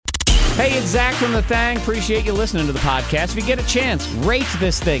Hey, it's Zach from The Thang. Appreciate you listening to the podcast. If you get a chance, rate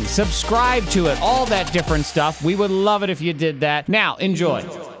this thing, subscribe to it, all that different stuff. We would love it if you did that. Now, enjoy.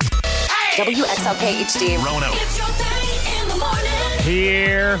 WXLK HD. Rono. It's your thing in the morning.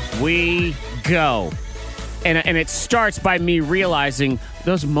 Here we go. And it starts by me realizing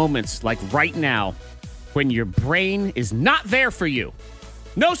those moments, like right now, when your brain is not there for you.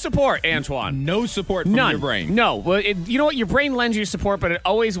 No support, Antoine. No support from None. your brain. No. Well, you know what? Your brain lends you support, but it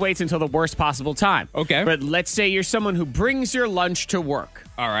always waits until the worst possible time. Okay. But let's say you're someone who brings your lunch to work.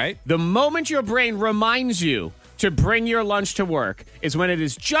 All right. The moment your brain reminds you to bring your lunch to work is when it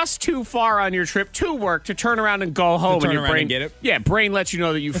is just too far on your trip to work to turn around and go home. turn and your around brain and get it? Yeah, brain lets you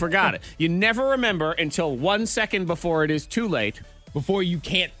know that you forgot it. You never remember until 1 second before it is too late. Before you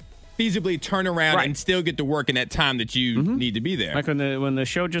can't feasibly turn around Right. and still get to work in that time that you need to be there. Like when the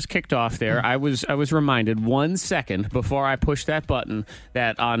show just kicked off there, I was reminded 1 second before I pushed that button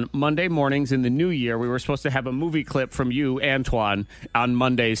that on Monday mornings in the new year, we were supposed to have a movie clip from you, Antoine, on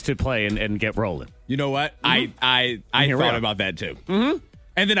Mondays to play and get rolling. You know what? I Here we thought are. about that too. Mm-hmm.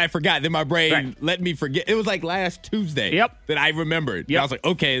 And then I forgot. Then my brain Right. let me forget. It was like last Tuesday that I remembered. Yep. I was like,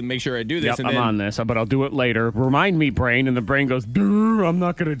 okay, make sure I do this. Yep, and I'm then, on this, but I'll do it later. Remind me, brain, and the brain goes, "Duh, I'm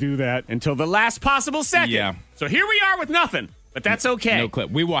not going to do that until the last possible second. Yeah. So here we are with nothing, but that's okay. No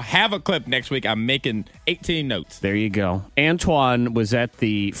clip. We will have a clip next week. I'm making 18 notes. There you go. Antoine was at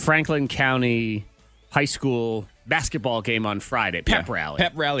the Franklin County High School basketball game on Friday, pep rally.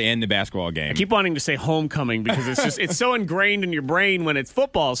 Pep rally and the basketball game. I keep wanting to say homecoming because it's so ingrained in your brain when it's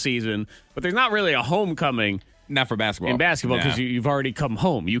football season, but there's not really a homecoming Not for basketball. in basketball because Nah. you've already come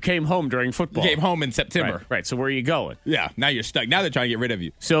home. You came home during football. You came home in September. Right. So where are you going? Yeah. Now you're stuck. Now they're trying to get rid of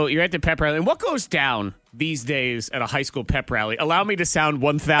you. So you're at the pep rally. And what goes down these days at a high school pep rally? Allow me to sound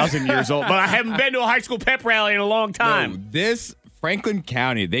 1,000 years old, but I haven't been to a high school pep rally in a long time. No, this Franklin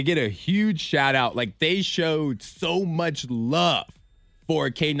County, they get a huge shout out. Like they showed so much love for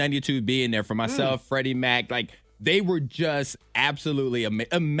K92 being there, for myself, Freddie Mac. Like they were just absolutely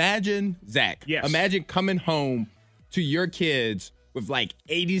amazing. Imagine, Zach. Yes. Imagine coming home to your kids with like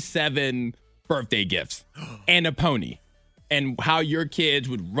 87 birthday gifts and a pony. And how your kids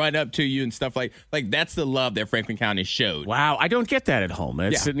would run up to you and stuff like that's the love that Franklin County showed. Wow, I don't get that at home.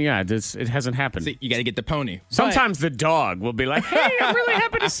 It hasn't happened. See, you got to get the pony. Sometimes the dog will be like, "Hey, I'm really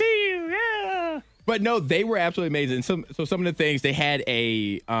happy to see you." Yeah. But no, they were absolutely amazing. So some of the things, they had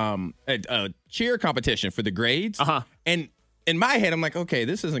a cheer competition for the grades. Uh-huh. And in my head, I'm like, okay,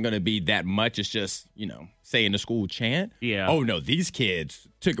 this isn't going to be that much. It's just, saying the school chant. Yeah. Oh no, these kids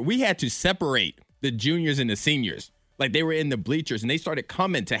we had to separate the juniors and the seniors. Like they were in the bleachers and they started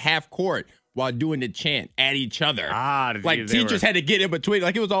coming to half court while doing the chant at each other. Like teachers had to get in between.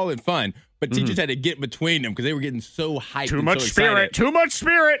 Like it was all in fun, but teachers had to get between them because they were getting so hyped. Too and much so spirit. excited. Too much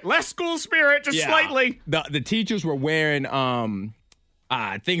spirit. Less school spirit. Just Yeah. slightly. The teachers were wearing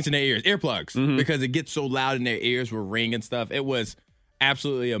things in their ears, earplugs, because it gets so loud in their ears will ring and stuff. It was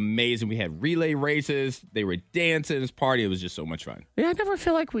absolutely amazing. We had relay races. They were dancing. This party. It was just so much fun. Yeah, I never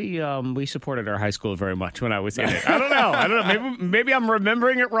feel like we supported our high school very much when I was in it. I don't know. Maybe I'm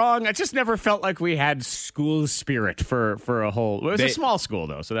remembering it wrong. I just never felt like we had school spirit for a whole. It was a small school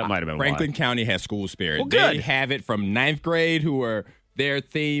though, so that might have been Franklin why. County has school spirit. Well, good. They have it from ninth grade. Who were their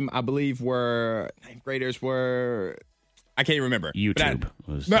theme? I believe were ninth graders were. I can't remember. YouTube.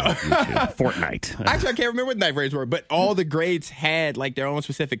 No. YouTube. Fortnite. Actually, I can't remember what the ninth grades were, but all the grades had like their own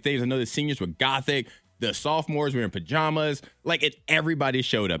specific things. I know the seniors were gothic. The sophomores were in pajamas. Like everybody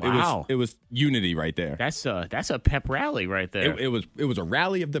showed up. Wow. It was unity right there. That's a pep rally right there. It was a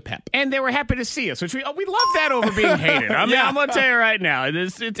rally of the pep. And they were happy to see us, which we love that over being hated. I mean, Yeah. I'm going to tell you right now,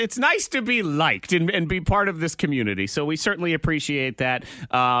 it's nice to be liked and be part of this community. So we certainly appreciate that.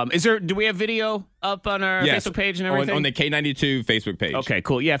 Do we have video up on our Facebook page and everything? On the K92 Facebook page. Okay,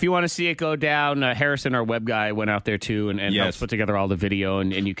 cool. Yeah, if you want to see it go down, Harrison, our web guy, went out there too and helped put together all the video,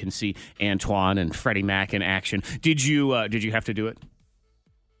 and you can see Antoine and Freddie Mac in action. Did you have to do it?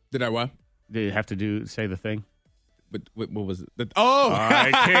 Did I what? Did you have to say the thing? What was it? Oh!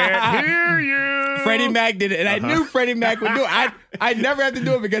 I can't hear you. Freddie Mac did it, and I knew Freddie Mac would do it. I never have to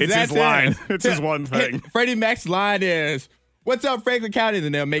do it because It's that's his line. it. It's his one thing. Freddie Mac's line is, "What's up, Franklin County?" And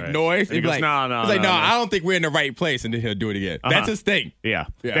then they'll make noise. And he goes, "No, no, He's like, no, no, no." I don't think we're in the right place. And then he'll do it again. That's his thing. Yeah.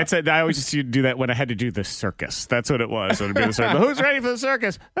 Yeah. That's it. I always used to do that when I had to do the circus. That's what it was. So it'd be the circus. Who's ready for the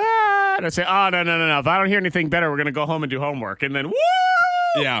circus? Ah! And I'd say, oh, no. If I don't hear anything better, we're going to go home and do homework. And then, woo!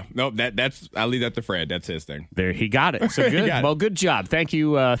 Yeah, nope. That's I'll leave that to Fred. That's his thing. There, he got it. So good. Well, good job. Thank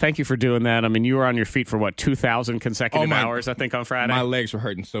you for doing that. I mean, you were on your feet for what 2,000 consecutive hours, I think, on Friday. My legs were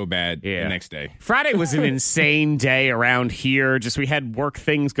hurting so bad the next day. Friday was an insane day around here. Just we had work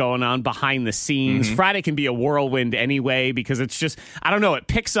things going on behind the scenes. Friday can be a whirlwind anyway because it's just I don't know. It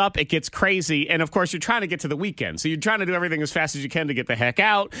picks up, it gets crazy, and of course you're trying to get to the weekend, so you're trying to do everything as fast as you can to get the heck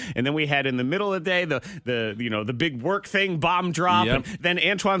out. And then we had in the middle of the day the big work thing, bomb drop, and then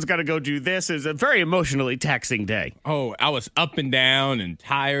Antoine's got to go do this. It's a very emotionally taxing day. Oh, I was up and down and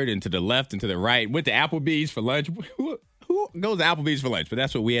tired and to the left and to the right. Went to Applebee's for lunch. Who goes to Applebee's for lunch? But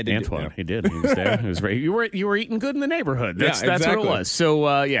that's what we had to do. Antoine, he did. He was there. It was you were eating good in the neighborhood. That's exactly. what it was.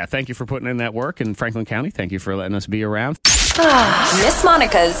 So thank you for putting in that work in Franklin County. Thank you for letting us be around. Miss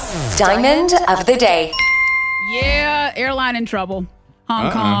Monica's Diamond of the Day. Yeah, airline in trouble.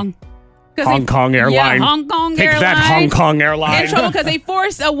 Hong Kong. Hong Kong Airline. Yeah, Hong Kong Take Airline. that, Hong Kong Airline. In trouble because they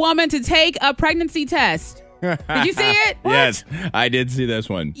forced a woman to take a pregnancy test. Did you see it? What? Yes, I did see this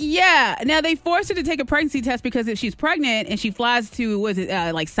one. Yeah. Now, they forced her to take a pregnancy test because if she's pregnant and she flies to,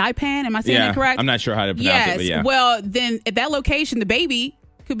 like Saipan? Am I saying that correct? I'm not sure how to pronounce it, but yeah. Well, then at that location, the baby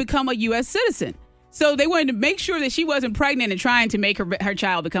could become a U.S. citizen. So they wanted to make sure that she wasn't pregnant and trying to make her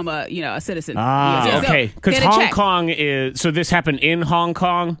child become a citizen. Okay. Because Hong Kong is... So this happened in Hong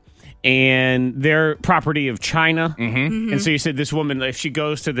Kong, and they're property of China. And so you said this woman, if she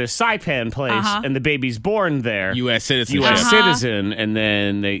goes to the Saipan place and the baby's born there... U.S. citizen. U.S. citizen, and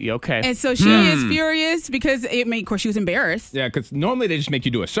then they... Okay. And so she is furious because, of course, she was embarrassed. Yeah, because normally they just make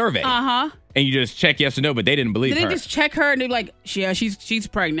you do a survey. And you just check yes or no, but they didn't believe her. They just check her, and they're like, yeah, she's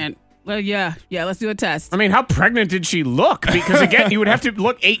pregnant. Well, yeah, let's do a test. I mean, how pregnant did she look? Because, again, you would have to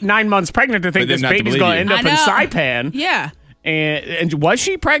look 8-9 months pregnant to think this baby's going to end up in Saipan. Yeah. And was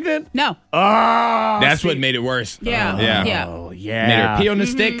she pregnant? No. Oh, that's what made it worse. Yeah. Oh, yeah. Made her pee on the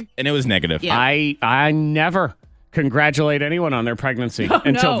stick, and it was negative. Yeah. I never congratulate anyone on their pregnancy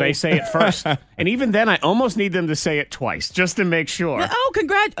until they say it first. And even then, I almost need them to say it twice just to make sure. Okay.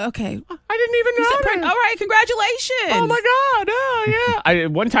 I didn't even know. All right, congratulations. Oh, my God. Oh, yeah.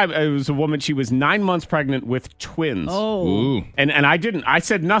 One time, it was a woman, she was 9 months pregnant with twins. Oh. Ooh. And I didn't. I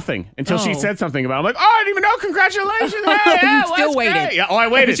said nothing until she said something about it. I'm like, I didn't even know. Congratulations. Yeah, still waited. Great. Yeah, I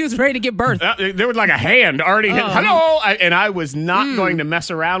waited. She was ready to give birth. There was like a hand already. Hello. And I was not going to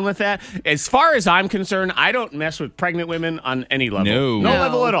mess around with that. As far as I'm concerned, I don't mess with pregnant women on any level. No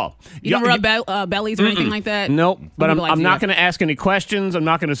level at all. You don't rub bellies or anything like that? Nope. But I'm not going to ask any questions. I'm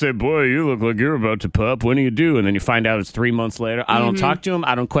not going to say, boy, you look like you're about to pup. When do you do? And then you find out it's 3 months later. I don't talk to them.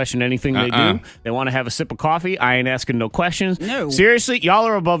 I don't question anything they do. They want to have a sip of coffee. I ain't asking no questions. No. Seriously, y'all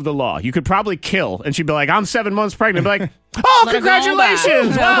are above the law. You could probably kill. And she'd be like, I'm 7 months pregnant. Be like, oh,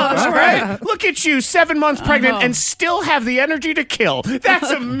 congratulations. Wow, all right. Look at you, 7 months pregnant and still have the energy to kill.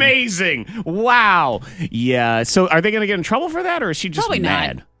 That's amazing. Wow. Yeah. So are they going to get in trouble for that, or is she just Probably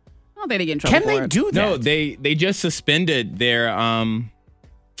mad? not. I don't think they get in trouble Can they do that? No, they just suspended their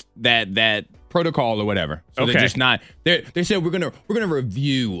that protocol or whatever. So they're just not. They said we're gonna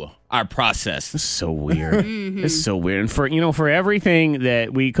review our process. It's so weird. It's so weird. And for everything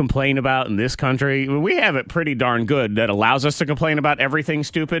that we complain about in this country, we have it pretty darn good that allows us to complain about everything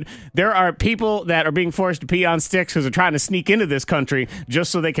stupid. There are people that are being forced to pee on sticks because they're trying to sneak into this country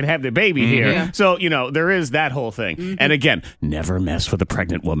just so they can have their baby here. Yeah. So, there is that whole thing. And again, never mess with a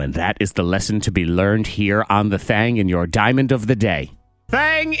pregnant woman. That is the lesson to be learned here on The Thang in your Diamond of the Day.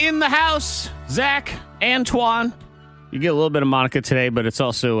 Thang in the house. Zach, Antoine. You get a little bit of Monica today, but it's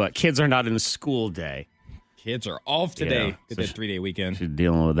also kids are not in school day. Kids are off today. Yeah. It's a 3-day weekend. She's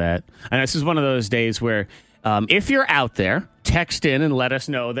dealing with that. And this is one of those days where if you're out there, text in and let us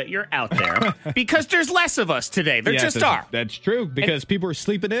know that you're out there because there's less of us today. There just are. That's true because people are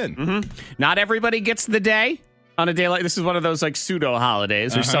sleeping in. Not everybody gets the day. On a day like this is one of those like pseudo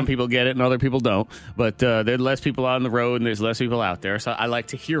holidays where some people get it and other people don't. But there's less people on the road and there's less people out there. So I like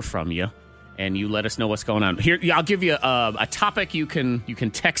to hear from you, and you let us know what's going on. Here, I'll give you a topic you can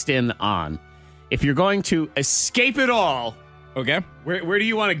text in on. If you're going to escape it all, okay, where do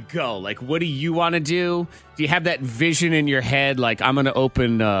you want to go? Like, what do you want to do? Do you have that vision in your head? Like, I'm going to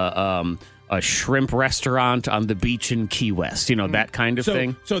open a shrimp restaurant on the beach in Key West, that kind of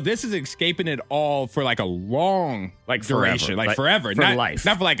thing. So this is escaping it all for like a long duration, forever. Forever, for not life,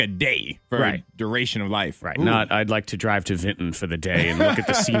 not for like a day, for a duration of life. Right. Ooh. Not I'd like to drive to Vinton for the day and look at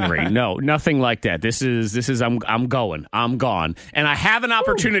the scenery. No, nothing like that. This is I'm going. I'm gone. And I have an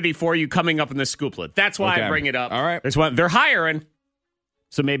opportunity for you coming up in the Scooplet. That's why I bring it up. All right. They're hiring.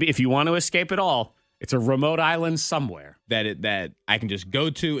 So maybe if you want to escape it all, It's a remote island somewhere. that I can just go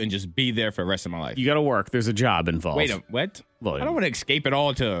to and just be there for the rest of my life. You got to work. There's a job involved. Wait, what? Well, I don't want to escape it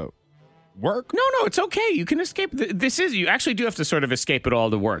all to work. No, it's okay. You can escape. You actually do have to sort of escape it all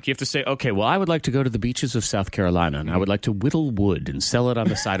to work. You have to say, okay, well, I would like to go to the beaches of South Carolina, and I would like to whittle wood and sell it on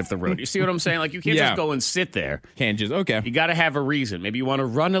the side of the road. You see what I'm saying? Like, you can't just go and sit there. Can't just, okay. You got to have a reason. Maybe you want to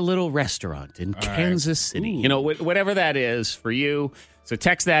run a little restaurant in Kansas City. You know, whatever that is for you. So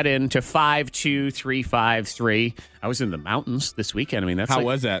text that in to 52353. I was in the mountains this weekend. I mean, How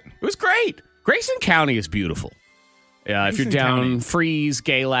was that? It was great. Grayson County is beautiful. If you're down Freeze,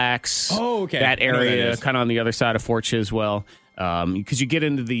 Galax, that area, kind of on the other side of Fort Chiswell, because you get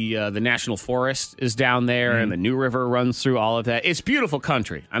into the National Forest is down there, and the New River runs through all of that. It's beautiful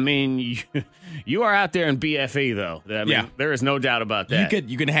country. I mean, you are out there in BFE, though. I mean, there is no doubt about that.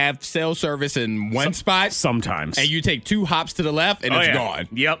 You can have cell service in one spot sometimes, and you take 2 hops to the left, and it's gone.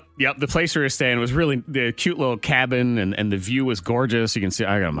 Yep. The place we were staying was really the cute little cabin, and the view was gorgeous. You can see.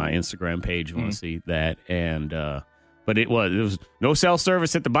 I got my Instagram page. You want to see that, and. But it was no cell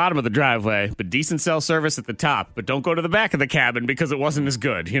service at the bottom of the driveway, but decent cell service at the top. But don't go to the back of the cabin because it wasn't as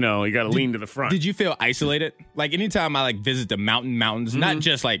good. You know, you got to lean to the front. Did you feel isolated? Like anytime I visit the mountains, not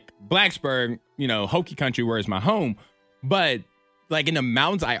just like Blacksburg, Hokie country where it's my home, but like in the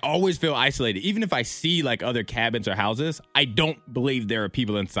mountains, I always feel isolated. Even if I see like other cabins or houses, I don't believe there are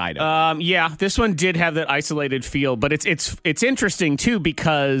people inside of it. Yeah, this one did have that isolated feel, but it's interesting too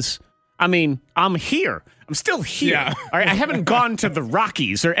because I mean, I'm here. I'm still here. Yeah. All right, I haven't gone to the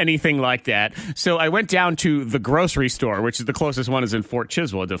Rockies or anything like that. So I went down to the grocery store, which is the closest one is in Fort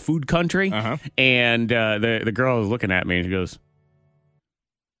Chiswell, the food country. And the girl was looking at me and she goes,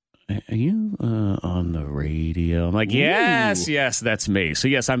 "Are you on the radio?" I'm like, yes, that's me. So,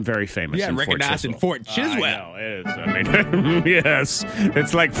 yes, I'm very famous in Fort Chiswell. In Fort Chiswell. I know, it is. I mean, yes.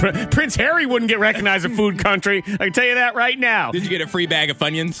 It's like Prince Harry wouldn't get recognized in food country. I can tell you that right now. Did you get a free bag of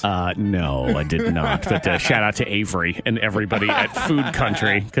Funyuns? No, I did not. But shout out to Avery and everybody at food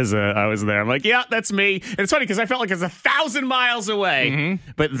country because I was there. I'm like, yeah, that's me. And it's funny because I felt like it was 1,000 miles away.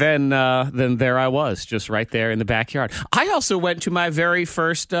 But then there I was, just right there in the backyard. I also went to my very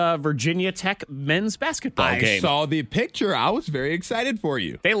first Virginia Tech men's basketball game. I saw the picture. I was very excited for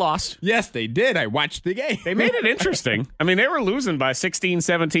you. They lost. Yes, they did. I watched the game. They made it interesting. I mean, they were losing by 16,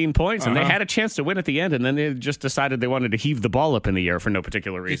 17 points, and they had a chance to win at the end, and then they just decided they wanted to heave the ball up in the air for no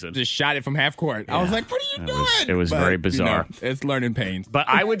particular reason. Just shot it from half court. Yeah. I was like, what are you doing? It was very bizarre. It's learning pains. But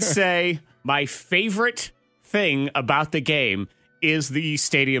I would say my favorite thing about the game is the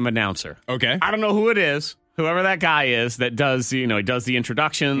stadium announcer. Okay. I don't know who it is. Whoever that guy is that does, he does the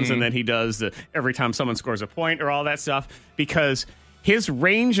introductions and then he does every time someone scores a point or all that stuff, because his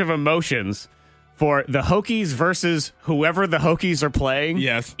range of emotions for the Hokies versus whoever the Hokies are playing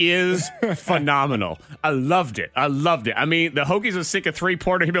is phenomenal. I loved it. I mean, the Hokies are sick of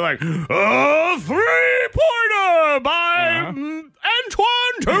three-pointer. He'd be like, "Oh, three-pointer by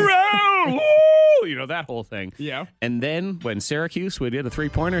Antoine Terrell." Woo! That whole thing. Yeah. And then when Syracuse would hit a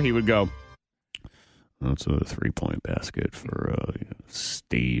three-pointer, he would go, "That's a 3-point basket for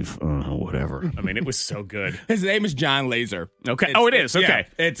Steve," whatever. I mean, it was so good. His name is John Laser. Okay. It is. Okay.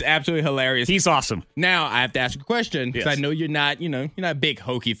 Yeah, it's absolutely hilarious. He's awesome. Now I have to ask a question because I know you're not a big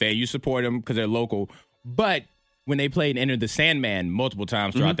Hokie fan. You support them because they're local. But when they played Enter the Sandman multiple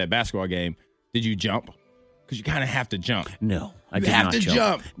times throughout that basketball game, did you jump? Because you kind of have to jump. No, I did not. You have to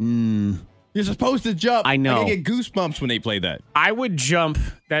jump. You're supposed to jump. I know. I get goosebumps when they play that. I would jump.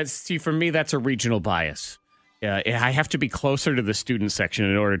 For me, that's a regional bias. I have to be closer to the student section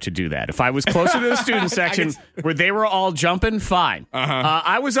in order to do that. If I was closer to the student section where they were all jumping, fine.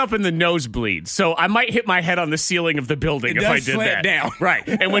 I was up in the nosebleed, so I might hit my head on the ceiling of the building if I did that. Down. Right.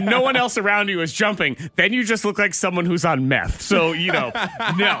 And when no one else around you is jumping, then you just look like someone who's on meth. So, no.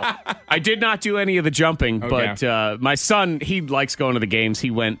 I did not do any of the jumping, but my son, he likes going to the games.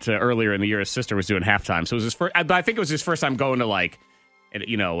 He went earlier in the year. His sister was doing halftime. So it was his first, I think it was his first time going to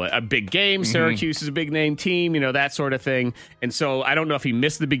a big game. Syracuse is a big name team, that sort of thing. And so I don't know if he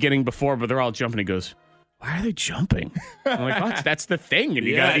missed the beginning before, but they're all jumping. He goes, "Why are they jumping?" I'm like, "Oh, that's the thing. And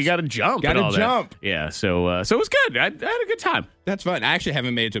you got to jump. Got to jump. That. Yeah. So it was good. I had a good time. That's fun. I actually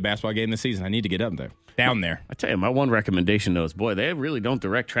haven't made it to a basketball game this season. I need to get up there. Down there. I tell you, my one recommendation though is, boy, they really don't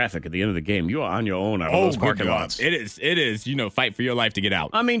direct traffic at the end of the game. You are on your own out of those parking lots. It is, fight for your life to get out.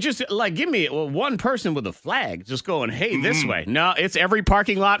 I mean, just give me one person with a flag just going, "Hey, this way." No, it's every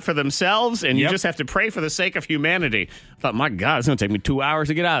parking lot for themselves, and you just have to pray for the sake of humanity. I thought, my God, it's going to take me 2 hours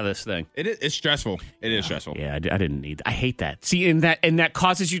to get out of this thing. It's stressful. It is stressful. Yeah, I didn't need that. I hate that. See, and that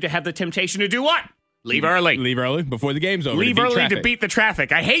causes you to have the temptation to do what? Leave early. Leave early before the game's over. Leave to beat early traffic. to beat the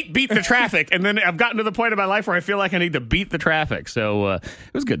traffic. I hate beat the traffic. And then I've gotten to the point in my life where I feel like I need to beat the traffic. So it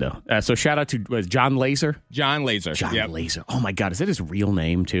was good, though. So shout out to John Laser. John Laser. John Yep. Laser. Oh, my God. Is that his real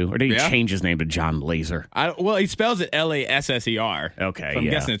name, too? Or did he change his name to John Laser? Well, he spells it Lasser. Okay, So I'm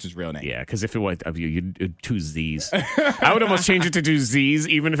yeah. guessing it's his real name. Yeah, because if it was of you, you'd two Z's. I would almost change it to two Z's,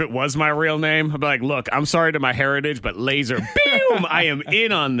 even if it was my real name. I'd be like, look, I'm sorry to my heritage, but Laser, boom, I am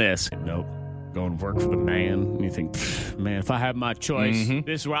in on this. Nope. Go and work for the man. And you think, man, if I had my choice,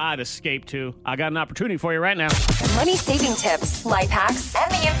 this is where I'd escape to. I got an opportunity for you right now. Money saving tips, life hacks, and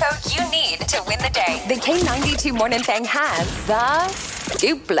the info you need to win the day. The K92 Morning Thing has the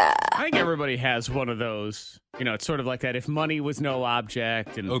dupla. I think everybody has one of those. You know, it's sort of like that. If money was no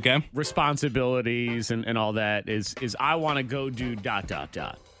object and responsibilities and all that is I want to go do ...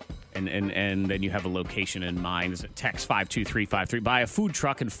 And then you have a location in mind. Is it text 52353? Buy a food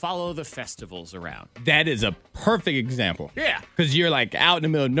truck and follow the festivals around. That is a perfect example. Yeah. Because you're like out in the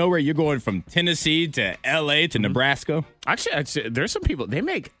middle of nowhere. You're going from Tennessee to L.A. to Nebraska. Actually, I'd say there's some people, they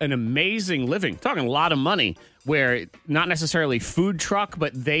make an amazing living, talking a lot of money, where not necessarily food truck,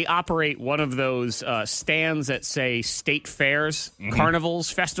 but they operate one of those stands at, say, state fairs,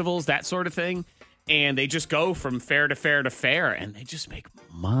 carnivals, festivals, that sort of thing. And they just go from fair to fair to fair, and they just make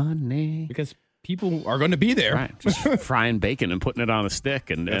money. Because people are going to be there. Right. Just frying bacon and putting it on a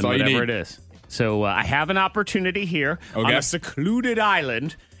stick and all you whatever need. it is. So I have an opportunity here on a secluded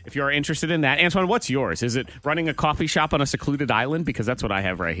island. If you're interested in that. Antoine, what's yours? Is it running a coffee shop on a secluded island? Because that's what I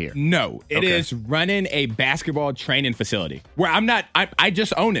have right here. No, it is running a basketball training facility where I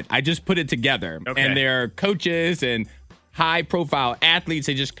just own it. I just put it together. Okay. And there are coaches and high-profile athletes.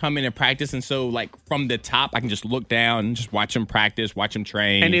 They just come in and practice. And so, like, from the top, I can just look down and just watch them practice, watch them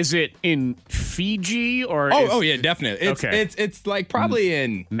train. And is it in Fiji or? Oh, yeah, definitely. It's like probably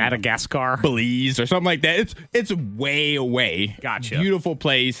in Madagascar, Belize, or something like that. It's way away. Gotcha. Beautiful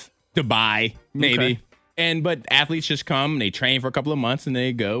place. Dubai, maybe. Okay. But athletes just come, they train for a couple of months, and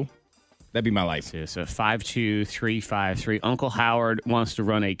they go. That'd be my life. So 52353. Uncle Howard wants to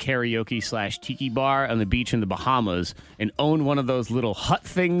run a karaoke/tiki bar on the beach in the Bahamas and own one of those little hut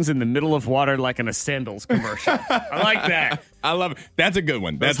things in the middle of water, like in a Sandals commercial. I like that. I love it. That's a good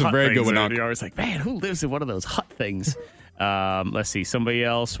one. Those That's a hut very good things one. You're always like, man, who lives in one of those hut things? Let's see. Somebody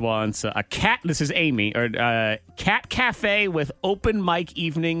else wants a cat. This is Amy. Or cat cafe with open mic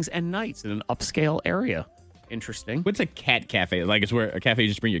evenings and nights in an upscale area. Interesting. What's a cat cafe? Like, it's where a cafe you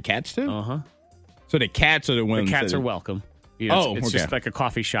just bring your cats to? Uh-huh. So the cats are the ones. The cats that are welcome. You know, it's okay. just like a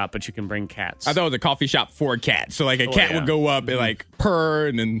coffee shop, but you can bring cats. I thought it was a coffee shop for cats. So, like, a cat would go up and, like, purr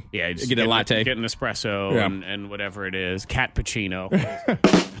and then you just get a latte. Get an espresso and whatever it is. Cat Pacino.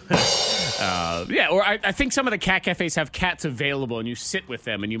 Or I think some of the cat cafes have cats available, and you sit with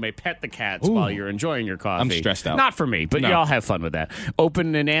them, and you may pet the cats while you're enjoying your coffee. I'm stressed out. Not for me, but y'all have fun with that.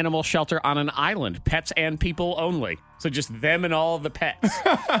 Open an animal shelter on an island. Pets and people only. So just them and all the pets.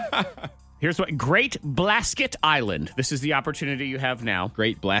 Here's what Great Blasket Island. This is the opportunity you have now.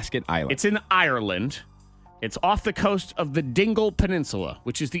 Great Blasket Island. It's in Ireland. It's off the coast of the Dingle Peninsula,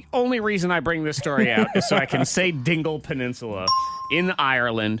 which is the only reason I bring this story out, is so I can say Dingle Peninsula in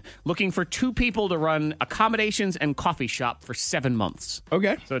Ireland, looking for 2 people to run accommodations and coffee shop for 7 months.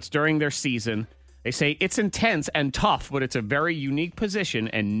 Okay. So it's during their season. They say it's intense and tough, but it's a very unique position,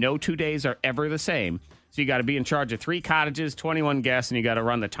 and no 2 days are ever the same. So you got to be in charge of 3 cottages, 21 guests, and you got to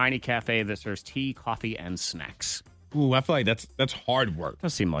run the tiny cafe that serves tea, coffee, and snacks. Ooh, I feel like that's hard work.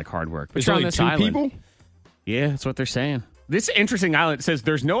 Does seem like hard work. But It's you're on only this 2 island. people? Yeah, that's what they're saying. This interesting island says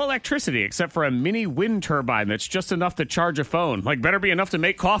there's no electricity except for a mini wind turbine that's just enough to charge a phone. Like, better be enough to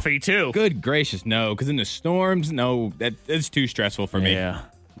make coffee, too. Good gracious, no. Because in the storms, no, that's too stressful for me. Yeah.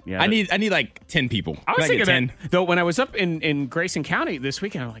 I need like 10 people. I was Can get thinking that, though, when I was up in Grayson County this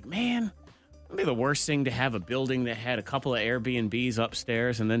weekend, I'm like, man, it'd be the worst thing to have a building that had a couple of Airbnbs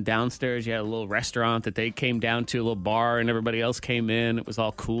upstairs, and then downstairs you had a little restaurant that they came down to, a little bar, and everybody else came in. It was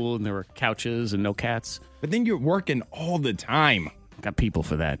all cool, and there were couches and no cats. But then you're working all the time. Got people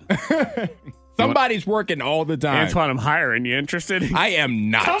for that. Somebody's working all the time. Antoine, I'm hiring. You interested? I am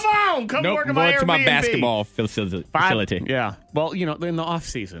not. Come on, come Nope, work I'm at my going to my Airbnb. basketball facility. Yeah. Well, you know, in the off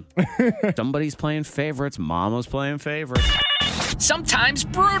season, somebody's playing favorites. Mama's playing favorites. Sometimes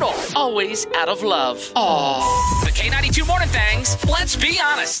brutal, always out of love. Aww. The K92 Morning Thangs, let's be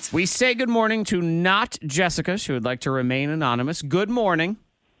honest. We say good morning to not Jessica. She would like to remain anonymous. Good morning.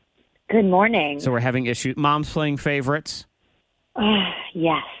 Good morning. So we're having issues. Mom's playing favorites.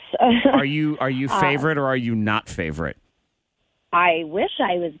 Yes. Are you favorite or are you not favorite? I wish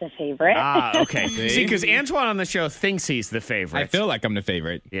I was the favorite. Okay. See, because Antoine on the show thinks he's the favorite. I feel like I'm the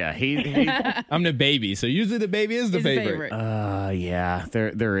favorite. Yeah, I'm the baby, so usually the baby is the favorite. Yeah,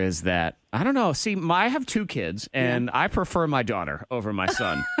 there is that. I don't know. See, I have 2 kids, and I prefer my daughter over my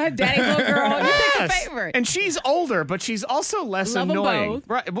son. Daddy's little girl, you pick the favorite. And she's older, but she's also less Love 'em annoying. both.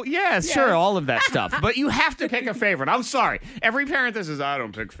 Right? Well, yes, sure, all of that stuff. But you have to pick a favorite. I'm sorry. Every parent that says, I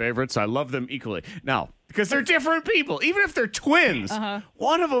don't pick favorites, I love them equally. No, because they're different people. Even if they're twins,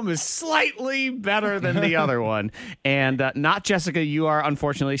 one of them is slightly better than the other one. And not Jessica, you are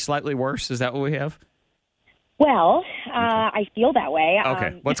unfortunately slightly worse. Is that what we have? Well, I feel that way.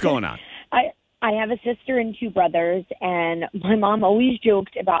 Okay, what's going on? I have a sister and 2 brothers, and my mom always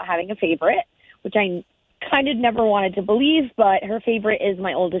joked about having a favorite, which I kind of never wanted to believe, but her favorite is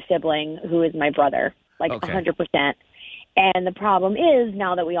my oldest sibling, who is my brother, 100%. And the problem is,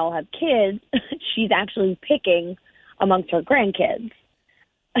 now that we all have kids, she's actually picking amongst her grandkids.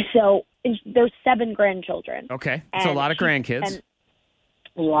 So there's 7 grandchildren. Okay, that's a lot of grandkids. And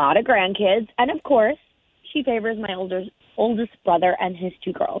a lot of grandkids. And, of course, she favors my oldest brother and his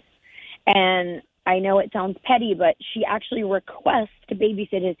 2 girls. And I know it sounds petty, but she actually requests to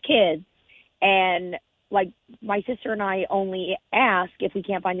babysit his kids. And, my sister and I only ask if we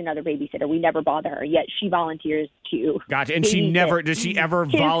can't find another babysitter. We never bother her, yet she volunteers to. Gotcha. And does she ever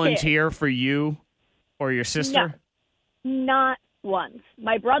volunteer for you or your sister? No, not once.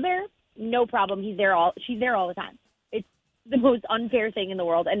 My brother, no problem. She's there all the time. It's the most unfair thing in the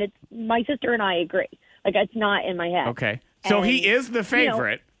world. And my sister and I agree. It's not in my head. Okay. So he is the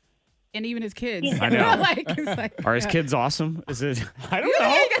favorite. And even his kids. I know. It's Are his kids awesome? Is it? I don't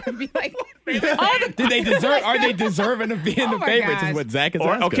know. Gotta be Do they deserve? Are they deserving of being the favorites? gosh. Is what Zach is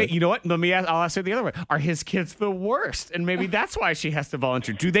asking. Okay, you know what? I'll ask it the other way. Are his kids the worst? And maybe that's why she has to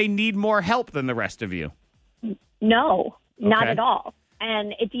volunteer. Do they need more help than the rest of you? No, not Okay. at all.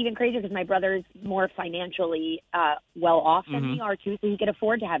 And it's even crazier because my brother's more financially well off than we are too, so he could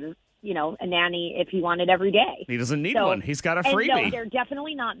afford to have a nanny if he wanted every day. He doesn't need one. He's got a freebie. And no, they're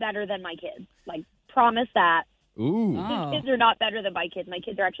definitely not better than my kids. Promise that. Ooh. His kids are not better than my kids. My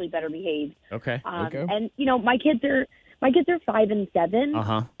kids are actually better behaved. Okay. Okay. And my kids are 5 and 7,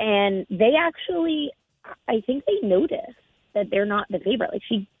 and they actually, I think they notice that they're not the favorite.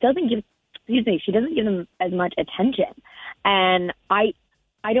 She doesn't give them as much attention, and I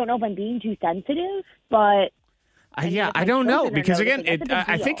don't know if I'm being too sensitive, but. I don't know, because again,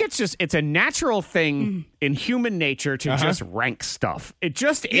 I think it's a natural thing in human nature to just rank stuff. It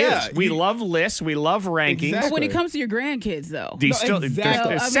just is. We love lists. We love rankings. Exactly. But when it comes to your grandkids, though. There's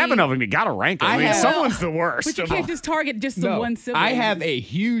 7 of them. You got to rank them. Someone's the worst. But you can't just target just the one sibling. I have a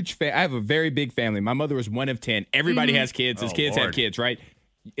huge I have a very big family. My mother was one of 10. Everybody has kids. His kids have kids, right?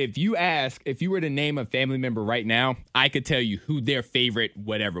 If you were to name a family member right now, I could tell you who their favorite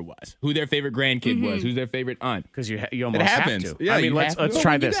whatever was, who their favorite grandkid was, who's their favorite aunt. Because you almost have to. Yeah, let's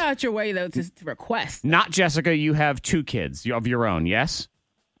try this. You got out your way, though, to request. Not Jessica, you have 2 kids of your own, yes?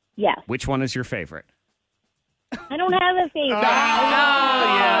 Yes. Which one is your favorite? I don't have a favorite.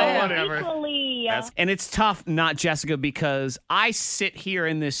 Yeah, whatever. Equally. And it's tough, not Jessica, because I sit here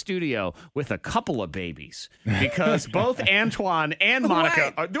in this studio with a couple of babies because both Antoine and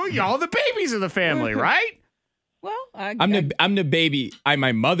Monica are doing all the babies of the family, right? Well, I'm the baby. I'm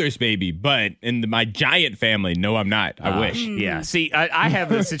my mother's baby, but in my giant family, no, I'm not. I wish. Yeah. See, I have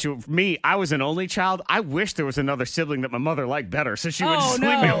this situation. For me, I was an only child. I wish there was another sibling that my mother liked better, so she would just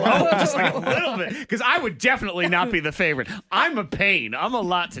leave me alone just a little bit, because I would definitely not be the favorite. I'm a pain. I'm a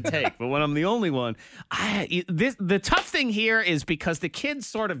lot to take, but when I'm the only one, the tough thing here is because the kids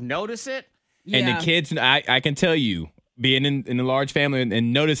sort of notice it. And the kids, I can tell you, being in a large family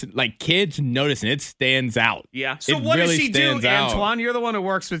and noticing, kids noticing, it stands out. Yeah. So it what really does she do, stands out. Antoine? You're the one who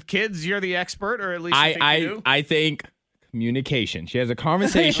works with kids. You're the expert, or at least you think you do? I think communication. She has a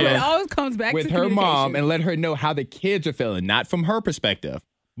conversation it always comes back with to her mom and let her know how the kids are feeling, not from her perspective,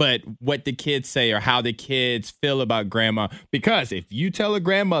 but what the kids say or how the kids feel about grandma. Because if you tell a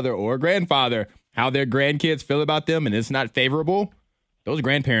grandmother or a grandfather how their grandkids feel about them and it's not favorable, those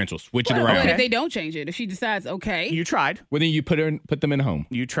grandparents will switch it around. But if they don't change it, if she decides, okay. You tried. Well, then you put them in home.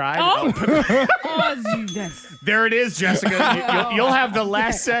 You tried. There it is, Jessica. You'll have the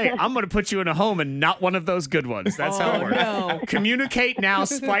last say. I'm going to put you in a home and not one of those good ones. That's how it works. No. Communicate now,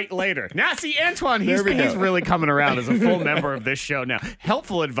 spite later. Now, see, Antoine, he's really coming around as a full member of this show now.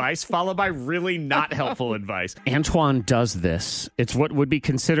 Helpful advice followed by really not helpful advice. Antoine does this. It's what would be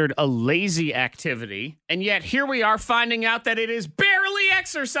considered a lazy activity. And yet here we are finding out that it is barely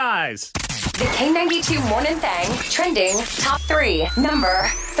exercise. The K92 Morning Thang trending top 3. Number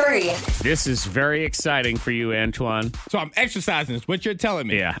 3. This is very exciting for you, Antoine. So I'm exercising. Is what you're telling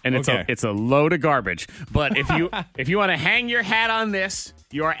me? Yeah, and it's a load of garbage. But if you want to hang your hat on this,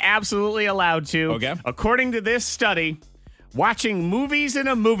 you are absolutely allowed to. Okay. According to this study, watching movies in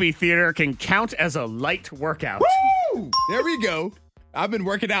a movie theater can count as a light workout. Woo! There we go. I've been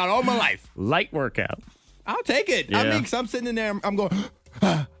working out all my life. Light workout. I'll take it. Yeah. I mean, because I'm sitting in there, I'm going,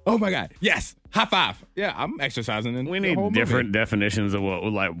 oh my God, yes, high five. Yeah, I'm exercising. We need different definitions of what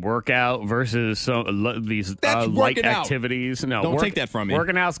like workout versus these light activities. No, don't take that from me.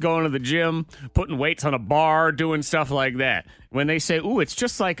 Working out's going to the gym, putting weights on a bar, doing stuff like that. When they say, ooh, it's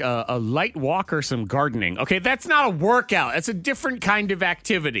just like a light walk or some gardening. Okay, that's not a workout. That's a different kind of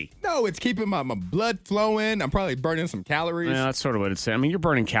activity. No, it's keeping my blood flowing. I'm probably burning some calories. Yeah, that's sort of what it's saying. I mean, you're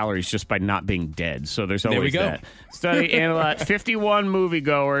burning calories just by not being dead. So there's always that. Study analyzed 51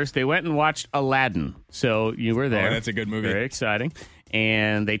 moviegoers. They went and watched Aladdin. So you were there. Oh, that's a good movie. Very exciting.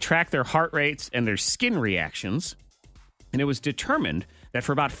 And they tracked their heart rates and their skin reactions. And it was determined that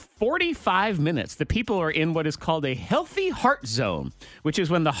for about 45 minutes, the people are in what is called a healthy heart zone, which is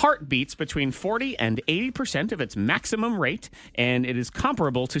when the heart beats between 40 and 80% of its maximum rate, and it is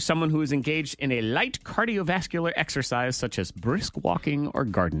comparable to someone who is engaged in a light cardiovascular exercise such as brisk walking or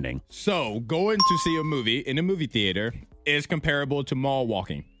gardening. So going to see a movie in a movie theater is comparable to mall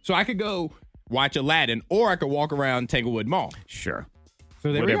walking. So I could go watch Aladdin, or I could walk around Tanglewood Mall. Sure.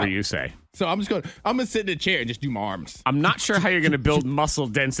 So whatever you say. So I'm gonna sit in a chair and just do my arms. I'm not sure how you're gonna build muscle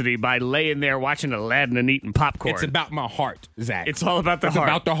density by laying there watching Aladdin and eating popcorn. It's about my heart, Zach. It's all about the heart. It's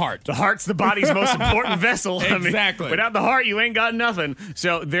about the heart. The heart's the body's most important vessel. Exactly. I mean, without the heart, you ain't got nothing.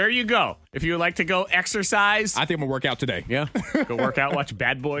 So there you go. If you would like to go exercise, I think I'm gonna work out today. Yeah. Go work out, watch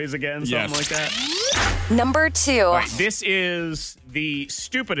Bad Boys again, something like that. Number 2. All right, this is the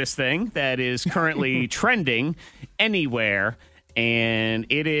stupidest thing that is currently trending anywhere. And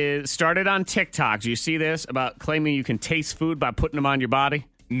it is started on TikTok. Do you see this about claiming you can taste food by putting them on your body?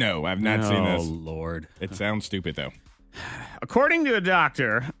 No, I've not seen this. Oh, Lord. It sounds stupid, though. According to a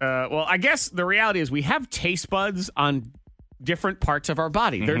doctor, well, I guess the reality is we have taste buds on different parts of our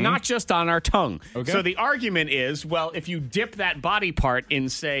body. They're not just on our tongue. Okay. So the argument is, well, if you dip that body part in,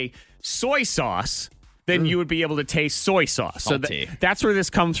 say, soy sauce, then you would be able to taste soy sauce. So that's where this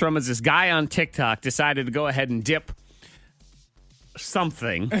comes from, is this guy on TikTok decided to go ahead and dip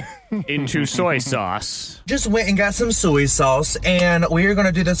something into soy sauce. Just went and got some soy sauce, and we're going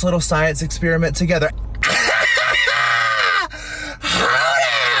to do this little science experiment together.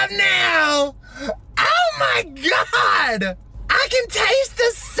 Hold up now! Oh my God! I can taste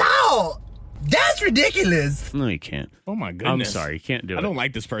the salt! That's ridiculous. No, you can't. Oh my goodness. I'm sorry, you can't do it. I don't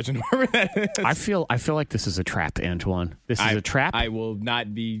like this person, whoever that is. I feel like this is a trap, Antoine. This is a trap. I will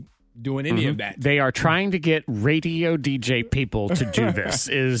not be doing any of that. They are trying to get radio DJ people to do this,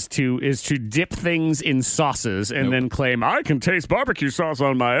 is to dip things in sauces and then claim, I can taste barbecue sauce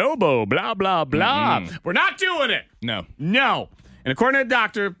on my elbow, blah, blah, blah. We're not doing it. No. And according to a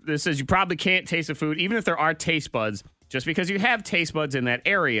doctor, this says you probably can't taste the food, even if there are taste buds. Just because you have taste buds in that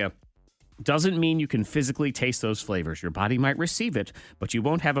area doesn't mean you can physically taste those flavors. Your body might receive it, but you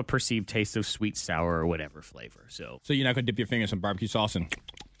won't have a perceived taste of sweet, sour, or whatever flavor. So you're not going to dip your fingers in barbecue sauce and...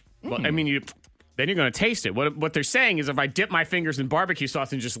 Well, I mean, then you're going to taste it. What they're saying is if I dip my fingers in barbecue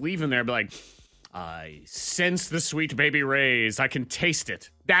sauce and just leave them there, I'd be like, I sense the sweet baby rays. I can taste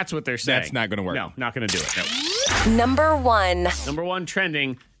it. That's what they're saying. That's not going to work. No, not going to do it. No. Number 1. Number 1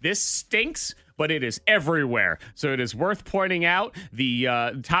 trending. This stinks, but it is everywhere. So it is worth pointing out the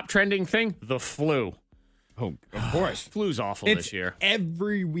top trending thing, the flu. Oh, of course. Flu's awful this year.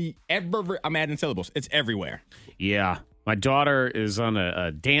 Every week, I'm adding syllables. It's everywhere. Yeah. My daughter is on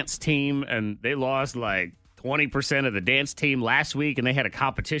a dance team, and they lost like 20% of the dance team last week, and they had a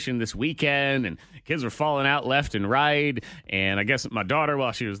competition this weekend, and kids were falling out left and right. And I guess my daughter,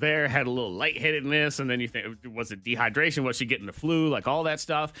 while she was there, had a little lightheadedness, and then you think, was it dehydration? Was she getting the flu? Like all that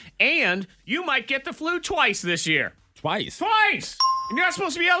stuff. And you might get the flu twice this year. Twice? And you're not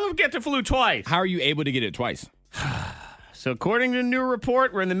supposed to be able to get the flu twice. How are you able to get it twice? So according to a new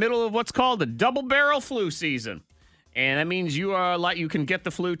report, we're in the middle of what's called a double-barrel flu season. And that means you can get the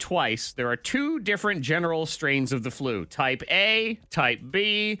flu twice. There are 2 different general strains of the flu, type A, type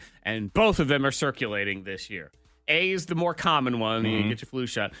B, and both of them are circulating this year. A is the more common one, you get your flu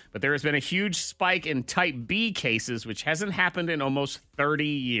shot. But there has been a huge spike in type B cases, which hasn't happened in almost 30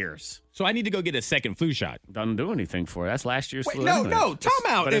 years. So I need to go get a second flu shot. Doesn't do anything for it. That's last year's flu. No, time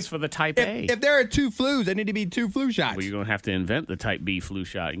out. But it's for the type A. If there are 2 flus, there need to be 2 flu shots. Well, you're going to have to invent the type B flu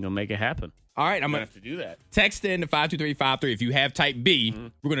shot. You're going to make it happen. All right, I'm going to have to do that. Text in to 52353 if you have type B.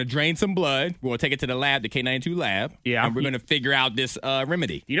 We're going to drain some blood. We're going to take it to the lab, the K92 lab. Yeah. And we're going to figure out this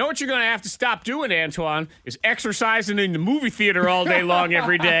remedy. You know what you're going to have to stop doing, Antoine, is exercising in the movie theater all day long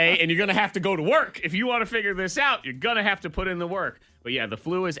every day, and you're going to have to go to work. If you want to figure this out, you're going to have to put in the work. But yeah, the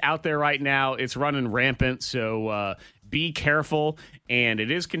flu is out there right now. It's running rampant, so be careful, and it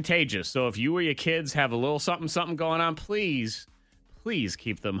is contagious. So if you or your kids have a little something going on, please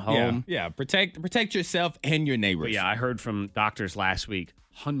keep them home. Yeah. Protect yourself and your neighbors. But yeah, I heard from doctors last week,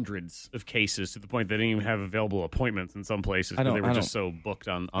 hundreds of cases to the point they didn't even have available appointments in some places because they were just so booked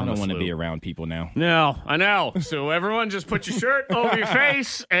on the flu. I don't want to be around people now. No, I know. So everyone just put your shirt over your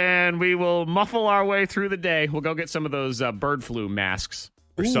face, and we will muffle our way through the day. We'll go get some of those bird flu masks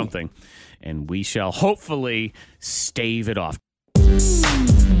or something, and we shall hopefully stave it off.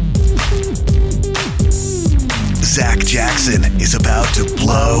 Zach Jackson is about to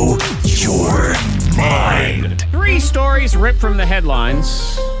blow your mind. 3 stories ripped from the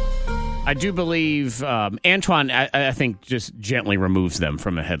headlines. I do believe Antoine, I think, just gently removes them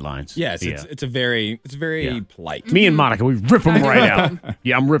from the headlines. Yes, it's very polite. Me and Monica, we rip them right out.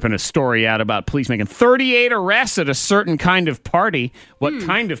 Yeah, I'm ripping a story out about police making 38 arrests at a certain kind of party. What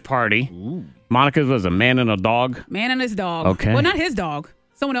kind of party? Ooh. Monica's was a man and a dog? Man and his dog. Okay. Well, not his dog.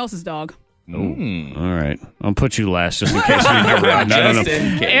 Someone else's dog. All right. I'll put you last just in case we get around. I don't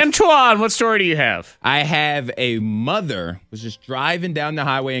know. Antoine, what story do you have? I have a mother was just driving down the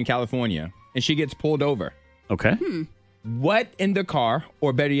highway in California, and she gets pulled over. Okay. What in the car,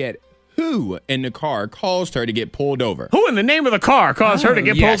 or better yet, who in the car caused her to get pulled over? Who in the name of the car caused her to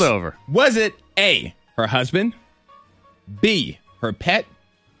get pulled over? Was it A, her husband, B, her pet,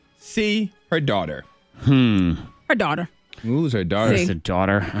 C, her daughter? Her daughter. Who's her daughter? It's a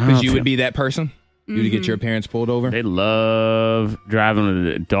daughter. Because you would be that person? You would get your parents pulled over? They love driving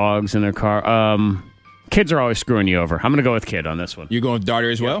with dogs in their car. Kids are always screwing you over. I'm going to go with kid on this one. You're going with daughter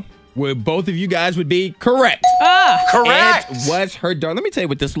as well? Well, both of you guys would be correct. Correct. It was her daughter. Let me tell you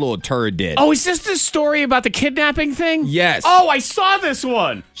what this little turd did. Oh, is this the story about the kidnapping thing? Yes. Oh, I saw this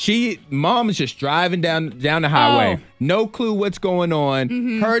one. Mom is just driving down the highway. No clue what's going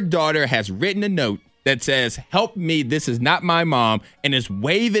on. Her daughter has written a note that says, "Help me, this is not my mom," and is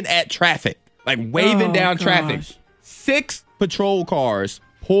waving at traffic, like waving down traffic. 6 patrol cars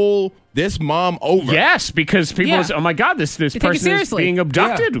pull this mom over. Yes, because people say, oh my God, this person is being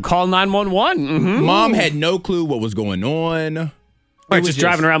abducted. Yeah. Call 911. Mom had no clue what was going on. Right, just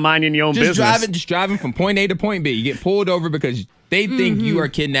driving around minding your own business. Just driving from point A to point B. You get pulled over because they think you are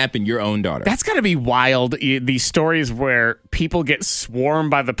kidnapping your own daughter. That's got to be wild. These stories where people get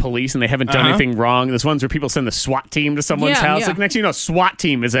swarmed by the police and they haven't done anything wrong. There's ones where people send the SWAT team to someone's house. Like next thing you know, SWAT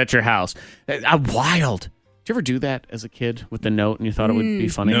team is at your house. Wild. Did you ever do that as a kid with the note and you thought it would be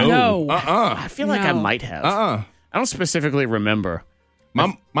funny? No. I feel like I might have. I don't specifically remember.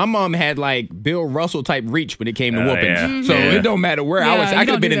 My mom had like Bill Russell type reach when it came to whoopings. So it don't matter where I was. I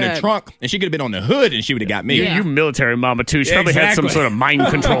could have been in the trunk and she could have been on the hood and she would have got me. You military mama too. She probably had some sort of mind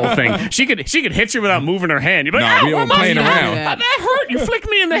control thing. She could hit you without moving her hand. You'd be like, we don't playing around. That hurt. You flicked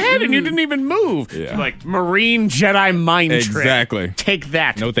me in the head and you didn't even move. Yeah. Like Marine Jedi mind trick. Exactly. Take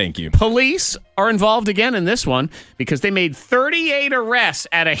that. No, thank you. Police are involved again in this one because they made 38 arrests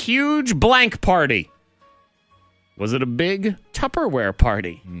at a huge blank party. Was it a big Tupperware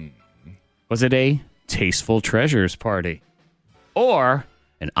party? Was it a Tasteful Treasures party? Or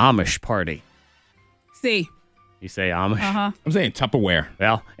an Amish party? C. You say Amish? I'm saying Tupperware.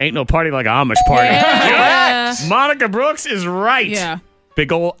 Well, ain't no party like an Amish party. Yeah. Monica Brooks is right. Yeah.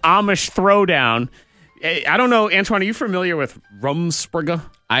 Big old Amish throwdown. I don't know, Antoine, are you familiar with Rumspringa?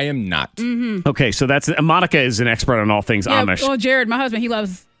 I am not. Okay, so Monica is an expert on all things Amish. Well, Jared, my husband, he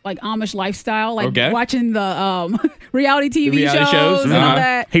loves like Amish lifestyle, like watching the reality TV shows and all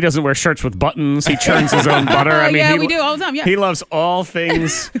that. He doesn't wear shirts with buttons. He churns his own butter. I mean, we do all the time. Yeah, he loves all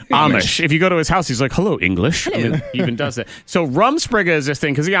things Amish. If you go to his house, he's like, "Hello, English." Hello. I mean, he even does that. So Rumspringa is this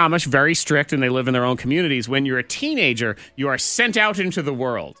thing because the Amish very strict and they live in their own communities. When you're a teenager, you are sent out into the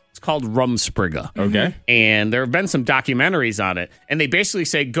world. It's called Rumspringa. Okay. And there have been some documentaries on it, and they basically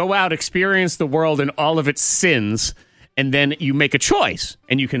say, "Go out, experience the world and all of its sins." And then you make a choice,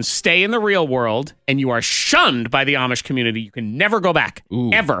 and you can stay in the real world, and you are shunned by the Amish community. You can never go back,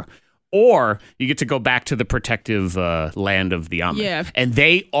 ever. Or you get to go back to the protective land of the Amish. Yeah. And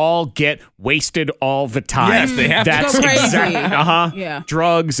they all get wasted all the time. Yes, they have That's to. Go crazy. Yeah.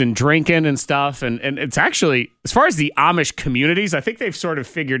 Drugs and drinking and stuff. And it's actually, as far as the Amish communities, I think they've sort of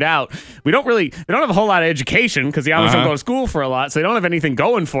figured out, they don't have a whole lot of education because the Amish don't go to school for a lot. So they don't have anything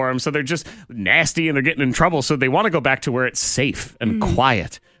going for them. So they're just nasty and they're getting in trouble. So they want to go back to where it's safe and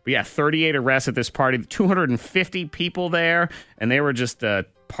quiet. But yeah, 38 arrests at this party, 250 people there, and they were just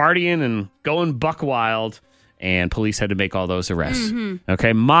partying and going buck wild, and police had to make all those arrests.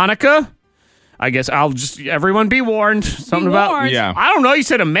 Okay, Monica, I guess everyone be warned. Something about, yeah. I don't know, you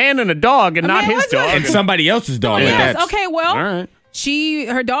said a man and a dog and not his dog. And somebody else's dog. Yes. Like Okay, well, All right.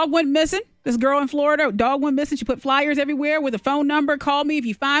 her dog went missing. This girl in Florida, dog went missing. She put flyers everywhere with a phone number. Call me if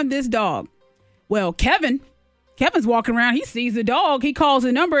you find this dog. Well, Kevin's walking around. He sees the dog. He calls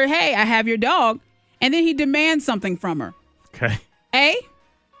the number. Hey, I have your dog. And then he demands something from her. Okay. A,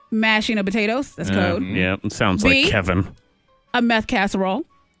 mashing of potatoes. That's code. Yeah, it sounds B, like Kevin. A meth casserole.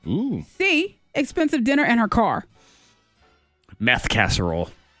 Ooh. C, expensive dinner in her car. Meth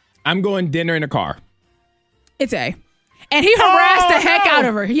casserole. I'm going dinner in a car. It's A. And he harassed the heck out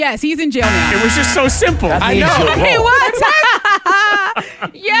of her. Yes, he's in jail now. It was just so simple. I know. He was.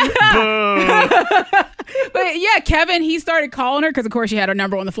 Yeah. But yeah, Kevin, he started calling her because, of course, she had her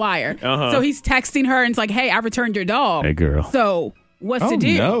number on the flyer. So he's texting her and it's like, hey, I returned your dog. Hey, girl. So what's the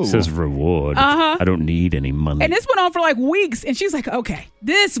deal? No. It says reward. I don't need any money. And this went on for like weeks. And she's like, okay,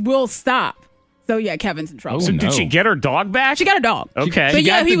 this will stop. So yeah, Kevin's in trouble. So did she get her dog back? She got a dog. Okay. But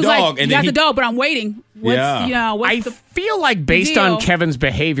yeah, got he the was dog, like, and you then got the dog, but I'm waiting. What's I the feel like based deal? on Kevin's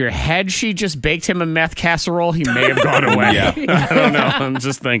behavior, had she just baked him a meth casserole, he may have gone away. I don't know. I'm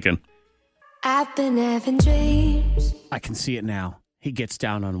just thinking. I've been having dreams. I can see it now. He gets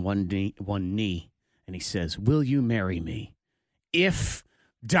down on one knee, and he says, "Will you marry me? If ...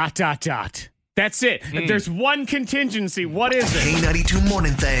 That's it. There's one contingency. What is it? K92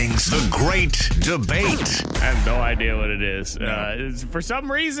 Morning Things. The Great Debate. I have no idea what it is. For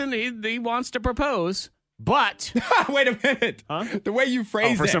some reason, he wants to propose, but... Wait a minute. Huh? The way you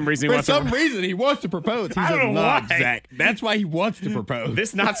phrase for that. some reason he wants to propose. He's I don't in know love, why. Zach. That's why he wants to propose.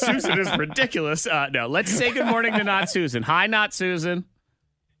 This Not Susan is ridiculous. No, let's say good morning to Not Susan. Hi, Not Susan.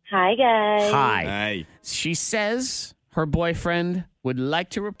 Hi, guys. Hi. Hey. She says her boyfriend would like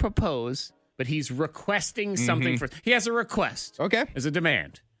to propose, but he's requesting something for... He has a request. Okay. As a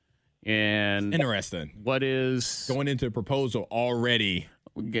demand. And... Interesting. What is... Going into the proposal already.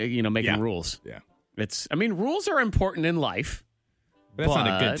 Making rules. Yeah. Rules are important in life. But that's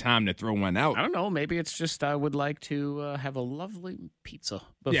not a good time to throw one out. I don't know. Maybe it's just I would like to have a lovely pizza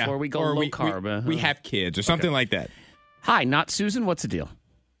before we go or low carb. We have kids or something like that. Hi, Not Susan. What's the deal?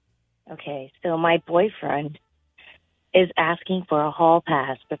 Okay, so my boyfriend is asking for a hall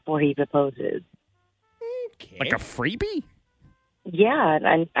pass before he proposes. Okay. Like a freebie? Yeah,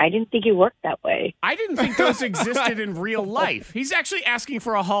 and I didn't think it worked that way. I didn't think those existed in real life. He's actually asking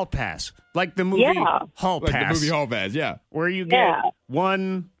for a hall pass, like the movie Hall Like Pass. the movie Hall Pass, yeah. Where you get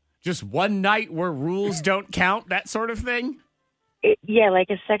one night where rules don't count, that sort of thing? Like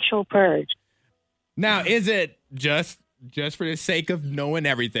a sexual purge. Now, is it just for the sake of knowing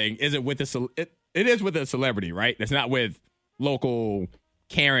everything? Is it with it is with a celebrity, right? It's not with local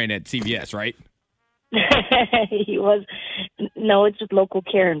Karen at CVS, right? No, it's with local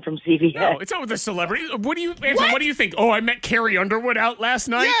Karen from CVS. No, it's not with a celebrity. What do you think? Oh, I met Carrie Underwood out last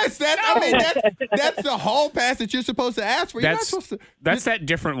night? Yes, that's the hall pass that you're supposed to ask for. You're not supposed to. That's that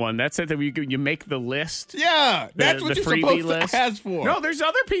different one. That's it that you make the list. Yeah, that's what you're supposed to ask for. No, there's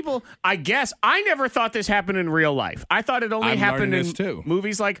other people. I guess I never thought this happened in real life. I thought it only happened in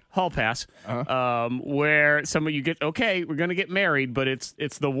movies like Hall Pass, where you get we're gonna get married, but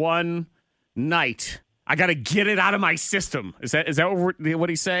it's the one night. I got to get it out of my system. Is that what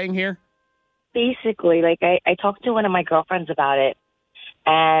he's saying here? Basically, I talked to one of my girlfriends about it,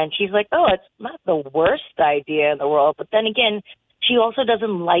 and she's like, "Oh, it's not the worst idea in the world." But then again, she also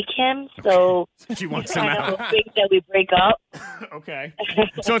doesn't like him, so she wants him out. Think that we break up. Okay,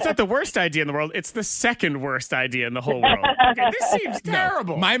 so it's not the worst idea in the world; it's the second worst idea in the whole world. Okay, this seems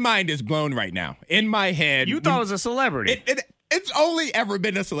terrible. My mind is blown right now. In my head, you thought it was a celebrity. It's only ever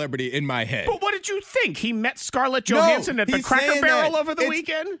been a celebrity in my head. But what did you think? He met Scarlett Johansson at the Cracker Barrel over the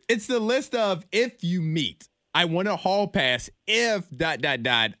weekend? It's the list of if you meet. I want a hall pass if ...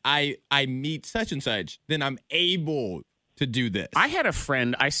 I meet such and such, then I'm able to do this. I had a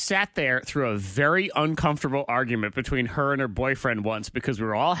friend, I sat there through a very uncomfortable argument between her and her boyfriend once because we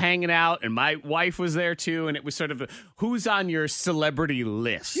were all hanging out and my wife was there too, and it was sort of who's on your celebrity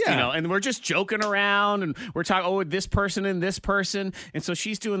list, and we're just joking around and we're talking, this person and this person, and so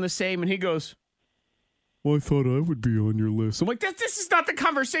she's doing the same, and he goes, well, I thought I would be on your list. I'm like, this is not the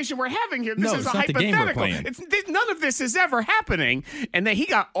conversation we're having here. This is a hypothetical. None of this is ever happening. And then he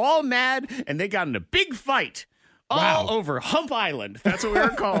got all mad, and they got in a big fight. All over Hump Island. That's what we were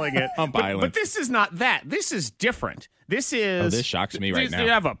calling it. Island. But this is not that. This is different. This is... Oh, this shocks me right now. Do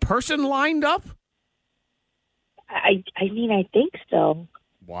you have a person lined up? I mean, I think so.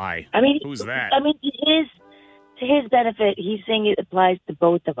 Why? I mean, who's that? I mean, to his benefit, he's saying it applies to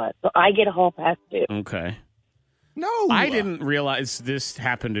both of us. So I get a hall pass too. Okay. No. I didn't realize this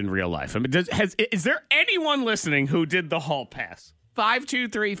happened in real life. I mean, is there anyone listening who did the hall pass?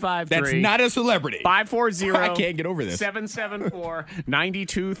 52353. That's not a celebrity. 540. I can't get over this.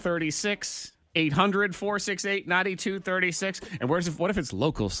 774-9236. 800-468-9236. And what if it's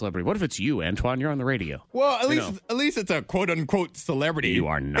local celebrity? What if it's you, Antoine? You're on the radio. Well, at least it's a quote unquote celebrity. You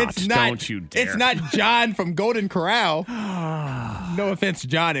are not. It's not. Don't you dare. It's not John from Golden Corral. No offense,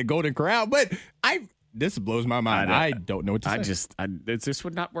 John at Golden Corral, but this blows my mind. I don't know what to say. This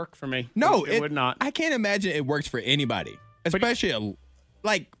would not work for me. No, it would not. I can't imagine it works for anybody, especially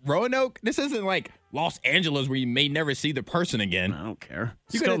like Roanoke. This isn't like Los Angeles where you may never see the person again. I don't care.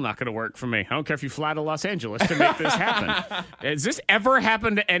 Still not going to work for me. I don't care if you fly to Los Angeles to make this happen. Has this ever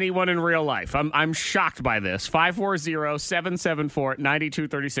happened to anyone in real life? I'm shocked by this.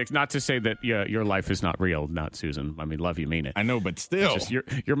 540-774-9236. Not to say that your life is not real, not Susan. I mean, love you, mean it. I know, but still.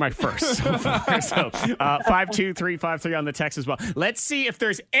 You're my first. So 52353 on the text as well. Let's see if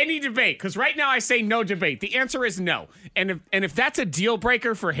there's any debate, because right now I say no debate. The answer is no. And if that's a deal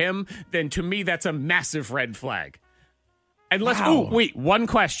breaker for him, then to me that's a massive red flag. And wait, one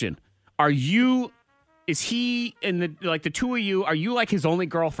question. Is he in the two of you, are you like his only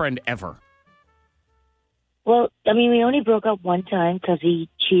girlfriend ever? Well, I mean, we only broke up one time because he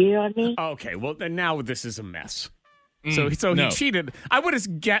cheated on me. Okay, well, then now this is a mess. So he cheated. I would have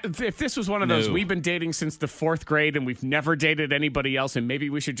if this was one of those, we've been dating since the 4th grade and we've never dated anybody else and maybe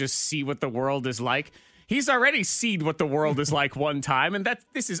we should just see what the world is like. He's already seen what the world is like one time, and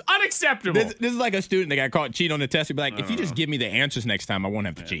this is unacceptable. This is like a student that got caught cheating on the test. He'd be like, if you just give me the answers next time, I won't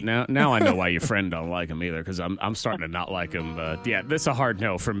have to cheat. Now I know why your friend don't like him either, because I'm starting to not like him. Yeah, this is a hard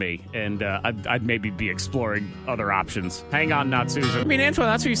no for me, and I'd maybe be exploring other options. Hang on, not Susan. I mean, Antoine,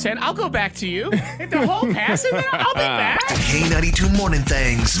 that's what you said. I'll go back to you. Hit the whole pass, and then I'll be back. K92 Morning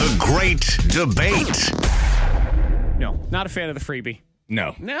Things, the great debate. No, not a fan of the freebie.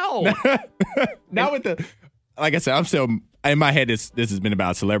 No. Not with the, like I said, I'm still, in my head, this has been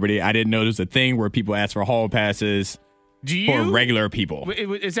about celebrity. I didn't know there's a thing where people ask for hall passes for regular people.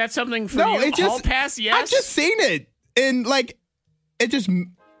 Is that something for you? Hall pass, yes? I've just seen it. And I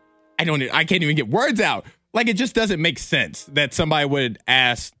can't even get words out. Like, it just doesn't make sense that somebody would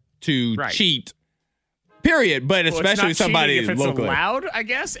ask to cheat. Period, but especially somebody if it's locally. allowed, I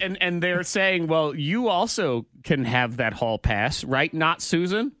guess, and they're saying, well, you also can have that hall pass, right? Not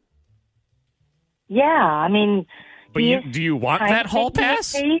Susan? Yeah, I mean... But do you want that hall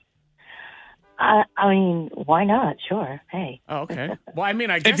pass? I mean, why not? Sure, hey. Oh, okay. Well, I mean,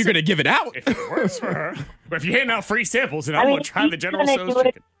 I guess... If you're going to give it out. If it works for her. But if you're handing out free samples, then I'm going to try the General Tso's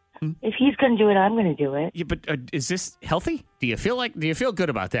chicken. If he's going to do it, I'm going to do it. Yeah, but is this healthy? Do you feel good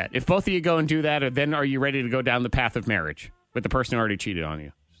about that? If both of you go and do that, or then are you ready to go down the path of marriage with the person who already cheated on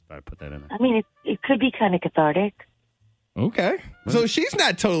you? Just thought I'd put that in there. I mean, it could be kind of cathartic. Okay. So she's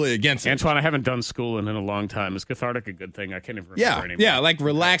not totally against it. Antoine, I haven't done schooling in a long time. Is cathartic a good thing? I can't even remember anymore. Yeah, like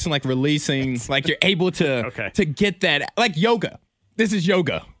relaxing, like releasing, like you're able to get that, like yoga. This is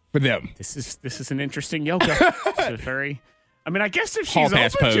yoga for them. This is an interesting yoga. It's very... I mean, I guess if she's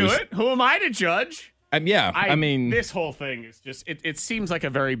open to it, who am I to judge? I mean... This whole thing is just... It seems like a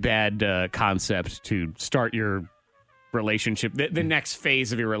very bad concept to start your relationship, the next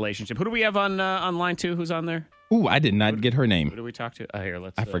phase of your relationship. Who do we have on line 2? Who's on there? Ooh, I did not get her name. Who do we talk to? Oh, here,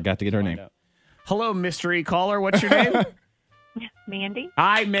 I forgot to get her name. Hello, mystery caller. What's your name? Mandy.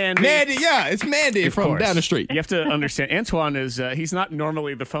 Hi, Mandy. Mandy, yeah, it's Mandy from down the street. You have to understand, Antoine is, he's not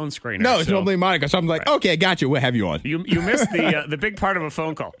normally the phone screener. No, it's normally Monica. So I'm like, okay, got you. We'll have you on. You missed the big part of a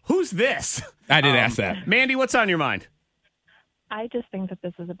phone call. Who's this? I did ask that. Mandy, what's on your mind? I just think that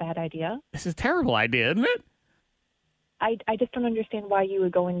this is a bad idea. This is a terrible idea, isn't it? I just don't understand why you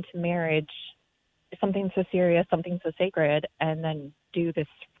would go into marriage, something so serious, something so sacred, and then do this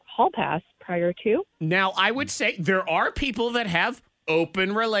hall pass prior to. Now, I would say there are people that have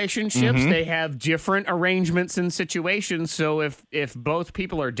open relationships. Mm-hmm. They have different arrangements and situations. So if both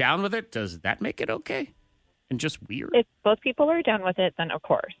people are down with it, does that make it okay? And just weird? If both people are down with it, then of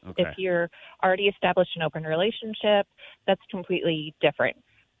course. Okay. If you're already established an open relationship, that's completely different.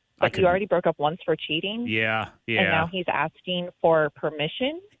 But you already broke up once for cheating. Yeah. And now he's asking for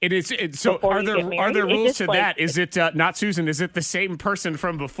permission. It is. So are there rules to that? Is it not Susan? Is it the same person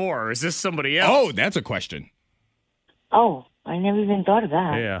from before, or is this somebody else? Oh, that's a question. Oh, I never even thought of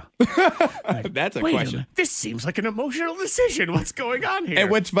that. Yeah. That's a question. This seems like an emotional decision. What's going on here?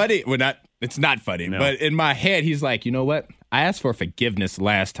 And what's funny? Well, it's not funny, but in my head, he's like, you know what? I asked for forgiveness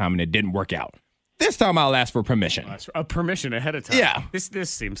last time and it didn't work out. This time I'll ask for permission. Permission ahead of time. Yeah. This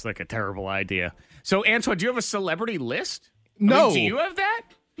seems like a terrible idea. So, Antoine, do you have a celebrity list? No. I mean, do you have that?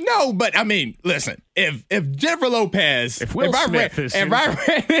 No, but I mean, listen. If Jennifer Lopez, if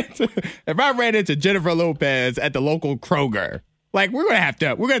I ran into Jennifer Lopez at the local Kroger, like we're gonna have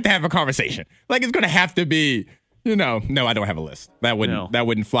to have a conversation. Like it's gonna have to be. No, I don't have a list. That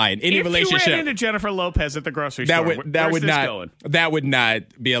wouldn't fly in any relationship. If you ran into Jennifer Lopez at the grocery store, that would not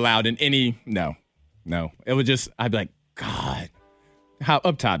be allowed in any. No. It would just. I'd be like, God, how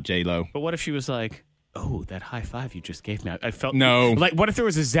up top, J-Lo. But what if she was like, oh, that high five you just gave me? I felt no. Like, what if there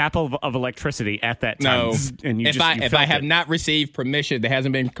was a zap of electricity at that time? No, and if I have not received permission, there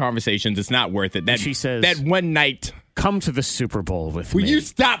hasn't been conversations. It's not worth it. She says that one night. Come to the Super Bowl with me. Will you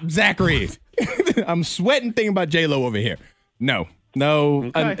stop, Zachary? I'm sweating thinking about J-Lo over here. No.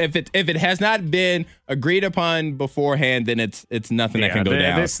 Okay. If it has not been agreed upon beforehand, then it's nothing that can go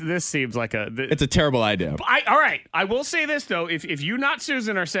down. This seems like it's a terrible idea. All right. I will say this though: if you, not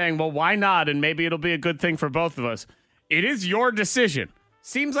Susan, are saying, well, why not, and maybe it'll be a good thing for both of us, it is your decision.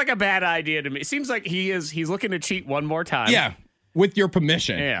 Seems like a bad idea to me. It seems like he's looking to cheat one more time. Yeah. With your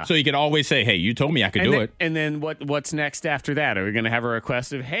permission. Yeah. So you can always say, hey, you told me I could do it. And then what's next after that? Are we going to have a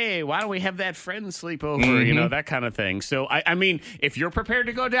request of, hey, why don't we have that friend sleep over? You know, that kind of thing. So, I mean, if you're prepared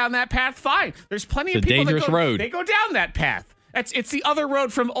to go down that path, fine. There's plenty of people dangerous road. They go down that path. It's the other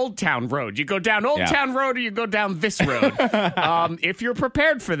road from Old Town Road. You go down Old Town Road or you go down this road. If you're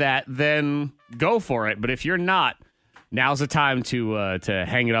prepared for that, then go for it. But if you're not, now's the time to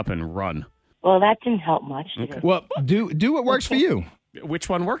hang it up and run. Well, that didn't help much. Okay. Well, do what works for you. Which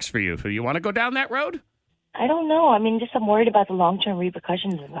one works for you? Do you want to go down that road? I don't know. I mean, I'm worried about the long-term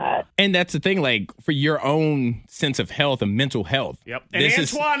repercussions of that. And that's the thing, like, for your own sense of health and mental health. Yep. And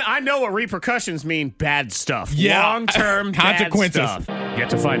Antoine, I know what repercussions mean. Bad stuff. Yeah. Long-term consequences. Bad stuff.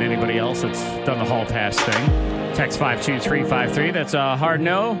 Yet to find anybody else that's done the hall pass thing. Text 52353. That's a hard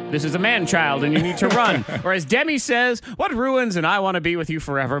no. This is a man-child, and you need to run. Or as Demi says, what ruins and I want to be with you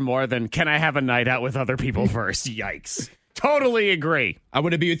forever more than can I have a night out with other people first? Yikes. Totally agree. I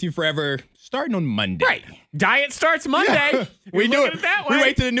want to be with you forever starting on Monday. Right. Diet starts Monday. Yeah. We do it that way. We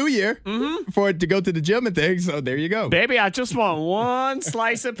wait to the new year for it to go to the gym and things. So there you go. Baby, I just want one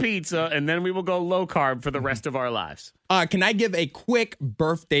slice of pizza, and then we will go low carb for the rest of our lives. Can I give a quick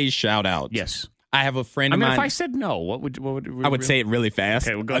birthday shout out? Yes. I have a friend of mine. If I said no, what would I would say it really fast.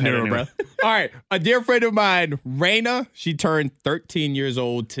 Okay, well, go ahead. Anyway. All right. A dear friend of mine, Raina, she turned 13 years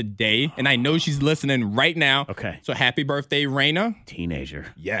old today, and I know she's listening right now. Okay. So happy birthday, Raina.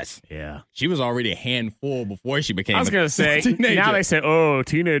 Teenager. Yes. Yeah. She was already a handful before she became I was going to say, teenager. Now they say, oh,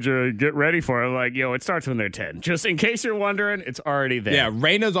 teenager, get ready for it. I'm like, it starts when they're 10. Just in case you're wondering, it's already there. Yeah,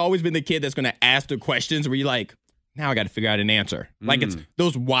 Raina's always been the kid that's going to ask the questions where you're like, now I got to figure out an answer. Like it's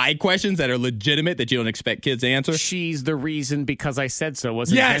those why questions that are legitimate that you don't expect kids to answer. She's the reason because I said so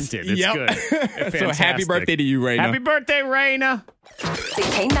was invented. It's good. So happy birthday to you, Raina. Happy birthday, Raina. The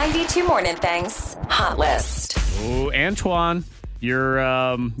K92 Morning Thangs Hot List. Oh, Antoine,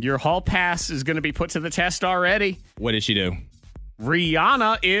 your hall pass is going to be put to the test already. What did she do?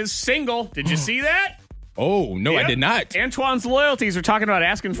 Rihanna is single. Did you see that? Oh, no, yep. I did not. Antoine's loyalties are talking about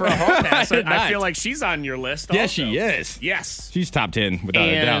asking for a hall pass. I feel like she's on your list also. Yes, she is. Yes. She's top 10 without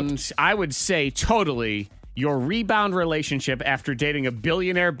a doubt. And I would say totally your rebound relationship after dating a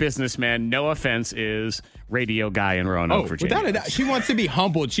billionaire businessman, no offense, is radio guy in Roanoke, Virginia. Without a doubt. She wants to be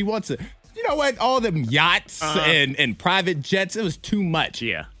humbled. She wants to, you know what, all them yachts and private jets, it was too much.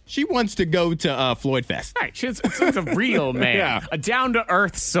 Yeah. She wants to go to Floyd Fest. Right. She's a real man, a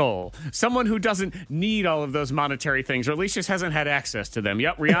down-to-earth soul, someone who doesn't need all of those monetary things, or at least just hasn't had access to them.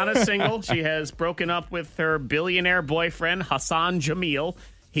 Yep, Rihanna's single. She has broken up with her billionaire boyfriend, Hassan Jamil.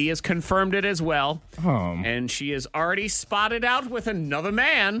 He has confirmed it as well. And she is already spotted out with another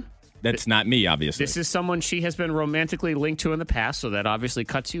man. That's not me, obviously. This is someone she has been romantically linked to in the past, so that obviously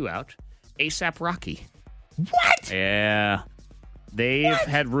cuts you out. A$AP Rocky. What? Yeah. They've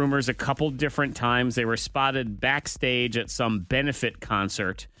had rumors a couple different times. They were spotted backstage at some benefit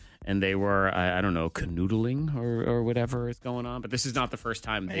concert, and they were, I don't know, canoodling or whatever is going on. But this is not the first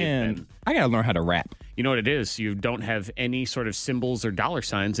time they've been. I got to learn how to rap. You know what it is? You don't have any sort of symbols or dollar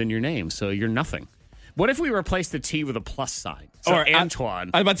signs in your name, so you're nothing. What if we replace the T with a plus sign? So or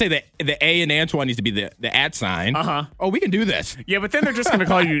Antoine. I was about to say the A in Antoine needs to be the at sign. Oh, we can do this. Yeah, but then they're just going to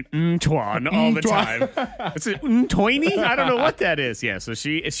call you Antoine all the time. It's Antoine? I don't know what that is. Yeah, so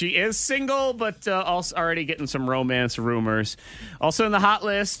she is single, but also already getting some romance rumors. Also in the hot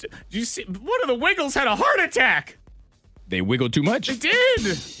list, did you see one of the Wiggles had a heart attack? They wiggled too much? They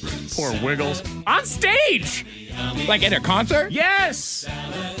did. Poor Wiggles. On stage. Like at a concert? Yes.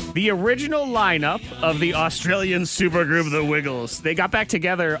 The original lineup of the Australian supergroup The Wiggles. They got back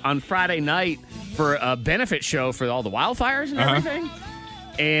together on Friday night for a benefit show for all the wildfires and everything.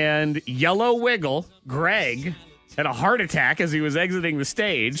 And Yellow Wiggle, Greg, had a heart attack as he was exiting the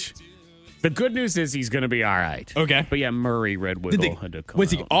stage. The good news is he's going to be all right. Okay. But yeah, Murray Red Wiggle had to come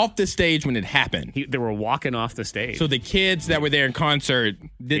Was he out. off the stage when it happened? They were walking off the stage. So the kids that were there in concert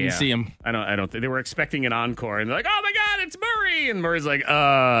didn't see him. I don't think they were expecting an encore, and they're like, "Oh my God, it's Murray!" And Murray's like,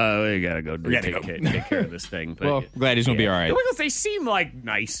 we gotta go take care of this thing." But, well, glad he's gonna be all right. The Wiggles, they seem like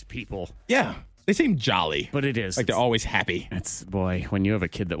nice people. Yeah, they seem jolly, but it is like they're always happy. It's boy, when you have a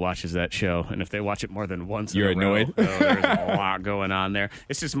kid that watches that show, and if they watch it more than once, you're in a annoyed. Row, there's a lot going on there.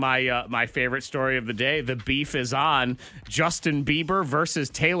 It's just my favorite story of the day. The beef is on. Justin Bieber versus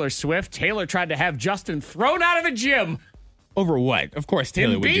Taylor Swift. Taylor tried to have Justin thrown out of the gym. Over what? Of course,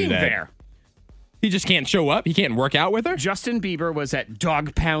 Taylor would do that. There. He just can't show up? He can't work out with her? Justin Bieber was at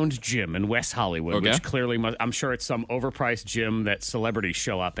Dog Pound Gym in West Hollywood, which clearly I'm sure it's some overpriced gym that celebrities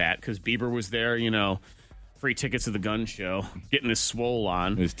show up at because Bieber was there, free tickets to the gun show, getting his swole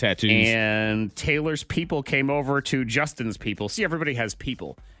on. His tattoos. And Taylor's people came over to Justin's people. See, everybody has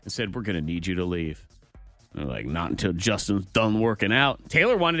people. And said, we're going to need you to leave. They're like, not until Justin's done working out.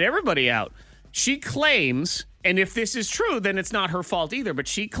 Taylor wanted everybody out. She claims, and if this is true, then it's not her fault either, but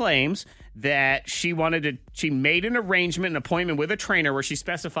she claims that she made an arrangement, an appointment with a trainer where she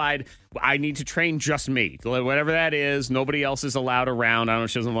specified, I need to train just me. Whatever that is, nobody else is allowed around. I don't know,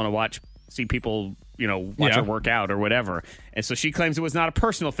 she doesn't want to see people, watch her work out or whatever. And so she claims it was not a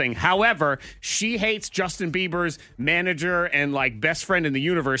personal thing. However, she hates Justin Bieber's manager and best friend in the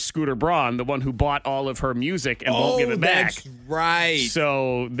universe, Scooter Braun, the one who bought all of her music and won't give it back. That's right.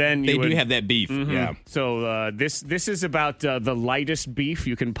 So then they do have that beef. Mm-hmm. Yeah. So this is about the lightest beef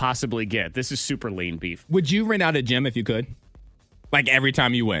you can possibly get. This is super lean beef. Would you rent out a gym if you could? Like every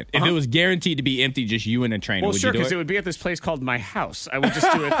time you went. If it was guaranteed to be empty, just you and a trainer, well, would sure, you do because it? It would be at this place called My House. I would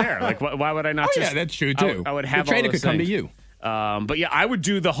just do it there. Why would I not just... Yeah, that's true, too. I would have the trainer all those could come to things. you. But yeah, I would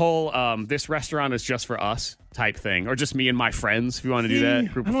do the whole this restaurant is just for us type thing. Or just me and my friends, if you want to do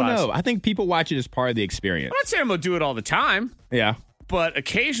that. Group of I don't five. know. I think people watch it as part of the experience. I'm not saying I'm going to do it all the time. Yeah. But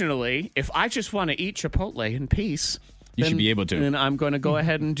occasionally, if I just want to eat Chipotle in peace... You should be able to. And I'm going to go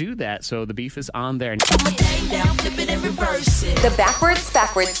ahead and do that. So the beef is on there. The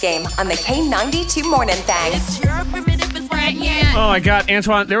Backwards game on the K92 Morning Thing. Oh, my God.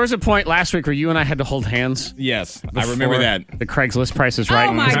 Antoine, there was a point last week where you and I had to hold hands. Yes, I remember that. The Craigslist Price is Right.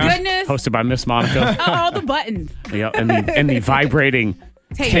 Oh, my goodness. Hosted by Miss Monica. Oh, the buttons. Yep, and the vibrating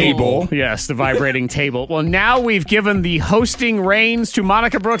table. Yes, the vibrating table. Well, now we've given the hosting reins to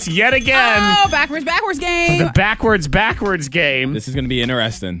Monica Brooks yet again. Oh, backwards game. The backwards game. This is going to be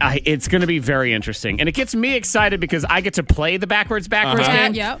interesting. It's going to be very interesting, and it gets me excited because I get to play the backwards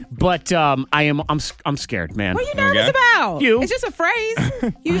game. Yep. But I'm scared, man. What are you nervous about? You. It's just a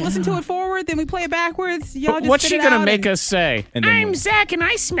phrase. You listen to it forward, then we play it backwards. Y'all just What's spit she it going to out make us say? I'm Zach and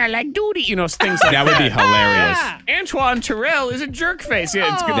I smell like duty. Things like that would be hilarious. Antoine Terrell is a jerk face.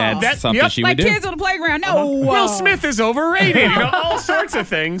 Yeah, it's good. That's something she would like do. kids on the playground. No. Will Smith is overrated. All sorts of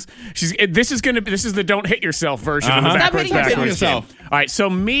things. This is the don't hit yourself version of the backwards game. All right, so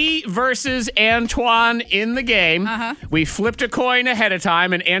me versus Antoine in the game. We flipped a coin ahead of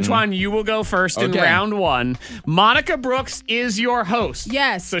time, and Antoine, you will go first in round one. Monica Brooks is your host.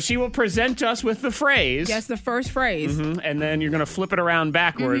 Yes. So she will present us with the phrase. Yes, the first phrase. And then you're going to flip it around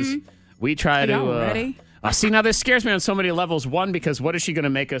backwards. We try to... ready? See, now this scares me on so many levels. One, because what is she going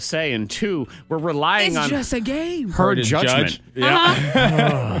to make us say? And two, we're relying on It's just a game. her judgment.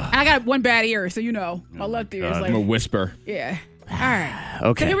 Yeah. I got one bad ear, so my left ear is I'm a whisper. yeah. All right.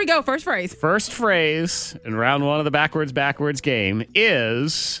 Okay. So here we go. First phrase. First phrase in round one of the backwards game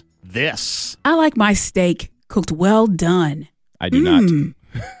is this. I like my steak cooked well done. I do not.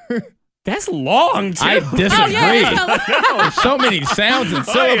 That's long, too. I disagree. There's so many sounds and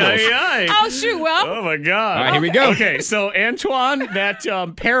syllables. Oh, shoot. Well. Oh, my God. All right, here we go. Okay, so, Antoine, that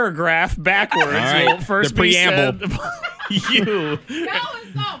paragraph backwards will first the preamble. be said.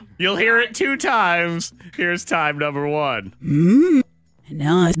 You'll hear it 2 times. Here's time number 1.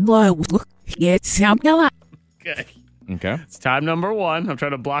 Okay. Okay. It's time number 1. I'm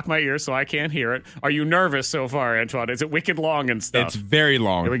trying to block my ears so I can't hear it. Are you nervous so far, Antoine? Is it wicked long and stuff? It's very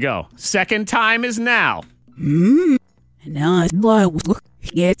long. Here we go. Second time is now.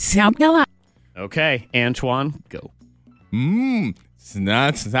 Okay, Antoine, go.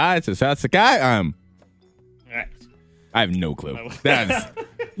 That's a guy. All right. I have no clue.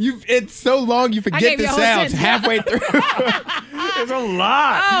 It's so long you forget the sounds halfway through. There's a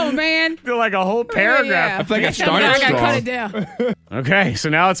lot. Oh, man. I feel like a whole paragraph. I feel like I started strong. I cut it down. Okay, so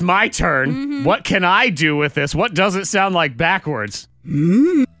now it's my turn. Mm-hmm. What can I do with this? What does it sound like backwards?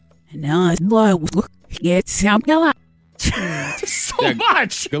 No, it's So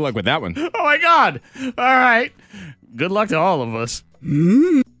much. Good luck with that one. Oh, my God. All right. Good luck to all of us.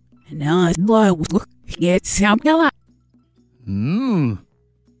 No, it's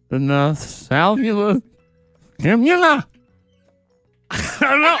The salvula. Camula. I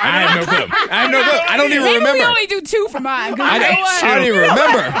don't know. I have no clue. I don't even Maybe remember. we only do 2 for mine. I don't even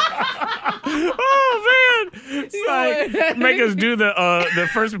remember. Oh, man. It's like, make us do the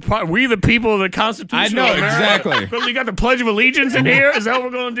first part. We the people of the Constitution. I know, of America. exactly. But you got the Pledge of Allegiance in here? Is that what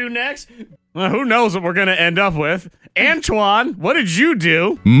we're going to do next? Well, who knows what we're going to end up with? Antoine, what did you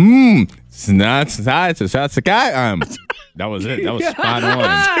do? That was it. That was spot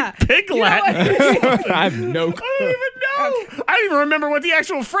on. Piglet. I have no clue. I don't even know. I don't even remember what the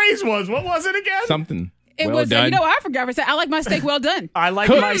actual phrase was. What was it again? Something. It well was, done. I forgot to say, I like my steak well done. I like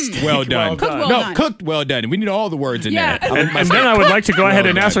Cooked my steak well done. Cooked well no, done. cooked well done. We need all the words in Yeah. there. And then I would like to go ahead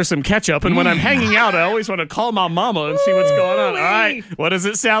and ask for some ketchup. And when I'm hanging out, I always want to call my mama and see what's going on. All right. What does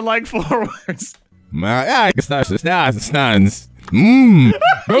it sound like forwards? Boom, I got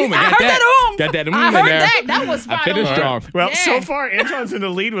I heard that. that. Got that I in heard there. that. That was I spot finished on. strong. Well, Yeah. so far, Antoine's in the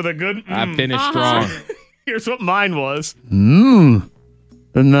lead with a good. I finished strong. Here's what mine was. The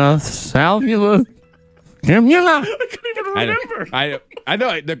salvula. Camula. I couldn't even remember. I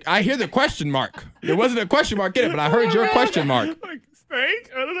know. I hear the question mark. There wasn't a question mark in it, but I heard your question mark. Like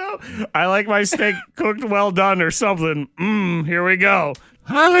steak? I don't know. I like my steak cooked well done or something. Here we go.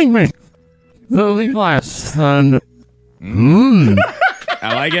 I like my lily glass. I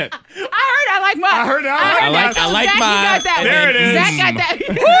like it. I like mine. I heard I like Zach, mine. you got that. There it is. Zach got that.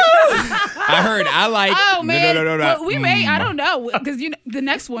 I heard I like. Oh, man. No. Well, we may, I don't know, because the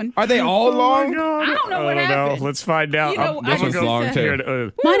next one. Are they all long? I don't know what happened. Let's find out. You know, This one's long, too.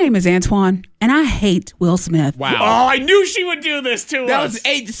 Here, My name is Antoine, and I hate Will Smith. Wow. Oh, I knew she would do this to That us. was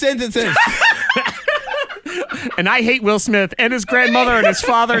 8 sentences. And I hate Will Smith and his grandmother and his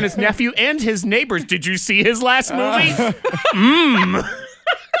father and his nephew and his neighbors. Did you see his last movie?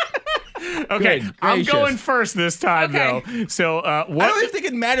 Okay, Good I'm gracious. going first this time, Okay. though. So, I what? don't even think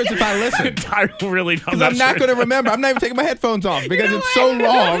it matters if I listen. I really don't. Because I'm not going to remember. I'm not even taking my headphones off because it's so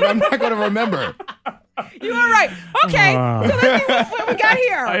long. I'm not going to remember. You were right. Okay, so let's see what we got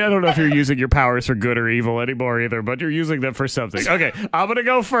here. I don't know if you're using your powers for good or evil anymore either, but you're using them for something. Okay, I'm going to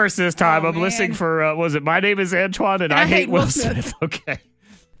go first this time. I'm listening for, was it My Name is Antoine and I hate Will Smith. Okay.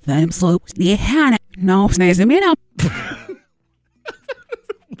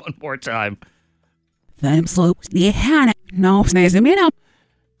 One more time. I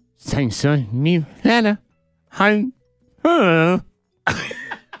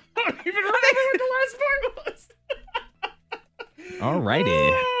don't even remember what the last part was. Alrighty.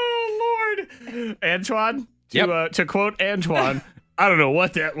 Oh, Lord. Antoine, Yep. to quote Antoine, I don't know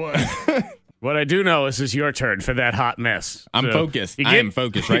what that was. What I do know is it's your turn for that hot mess. I'm focused. I am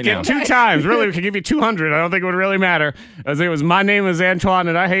focused right you now. get 2 times. Really, we could give you 200. I don't think it would really matter. I think it was My Name is Antoine,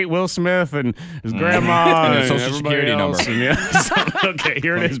 and I hate Will Smith and his grandma And and his social everybody security else. number. And yeah. Okay,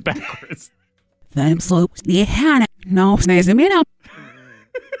 here it is backwards.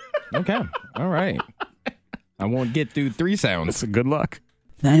 Okay. All right. I won't get through 3 sounds. Good luck.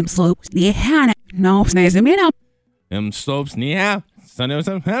 Them slopes, yeah.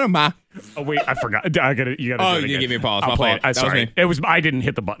 Oh wait, I forgot. You gotta. Oh, do it you again. give me a pause. I'll My play fault. it. I'm That was sorry. me. It was. I didn't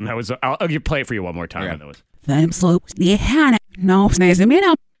hit the button. I'll play it for you one more time. Okay. That was.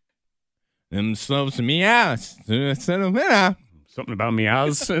 Them slopes, meow. Something about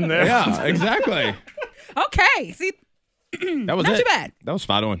meows in there. Yeah, exactly. Okay, see, That was not it. too bad. That was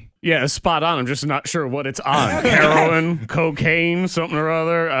spot on. Yeah, it's spot on. I'm just not sure what it's on. Heroin, cocaine, something or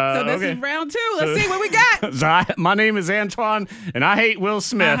other. So this okay. is round 2. Let's see what we got. My name is Antoine, and I hate Will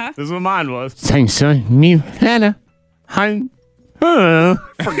Smith. Uh-huh. This is what mine was. Forgot.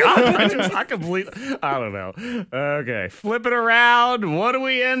 I completely. I don't know. Okay, flip it around. What do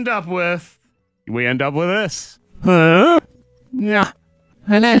we end up with? We end up with this. Yeah.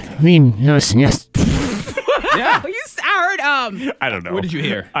 Yeah. I heard. I don't know. What did you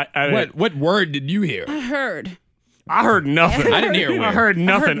hear? I What word did you hear? I heard. I heard nothing. I didn't hear a word. I heard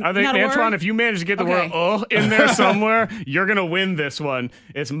nothing. I think, not a Antoine, word? if you manage to get the Okay. word in there somewhere, you're going to win this one.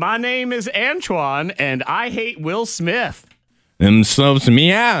 It's My Name is Antoine, and I hate Will Smith. Them slopes,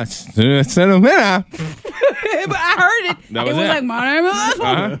 meow. But I heard it. That it was was it. like, my name is this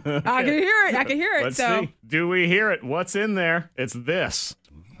one. Uh-huh. I can hear it. I can hear it. Let's so see. Do we hear it? What's in there? It's this.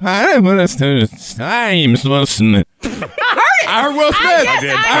 I heard Will Smith. I heard Will Smith.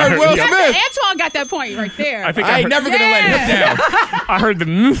 I heard Will Smith. Antoine got that point right there. I think I ain't never going to let him down. I heard the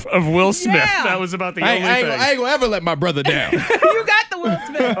moof of Will Smith. Yeah. That was about the I only ain't thing. going to ever let my brother down. You got the Will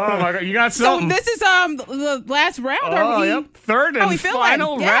Smith. Oh my God, you got So something. this is the last round. Oh, or yep. Third how and we feeling?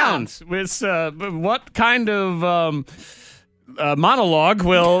 final Yeah. round. With what kind of monologue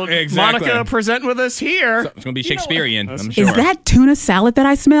will Exactly. Monica present with us here? It's going to be Shakespearean, I'm Is sure. that tuna salad that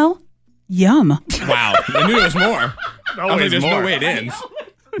I smell? Yum. Wow. I knew there was more. Always there's more. no way it ends.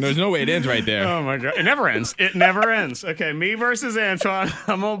 There's no way it ends right there. Oh my God. It never ends. It never ends. Okay, me versus Antoine.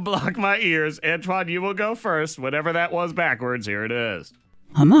 I'm going to block my ears. Antoine, you will go first. Whatever that was backwards, here it is.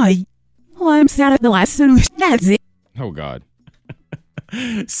 Am I? Well, I'm sad at the last one. That's it. Oh, God.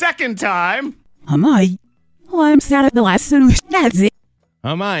 Second time. Am I? Well, I'm sad at the last one. That's it.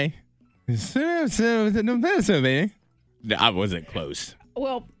 Am I? I wasn't close.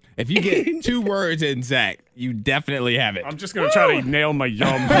 Well, If you get 2 words in, Zach, you definitely have it. I'm just going to try to nail my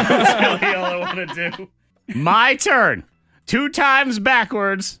yum. That's really all I want to do. My turn. 2 times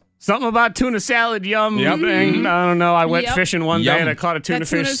backwards. Something about tuna salad, yum. Yep. And I don't know. I went Yep. fishing one Yum. day and I caught a tuna That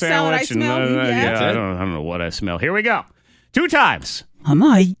fish tuna salad I sandwich. smell? Yeah. I don't know what I smell. Here we go. 2 times. am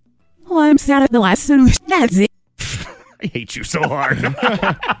I? Well, I'm sad at the last one. That's it. I hate you so hard.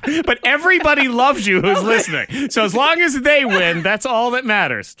 But everybody loves you who's listening. So as long as they win, that's all that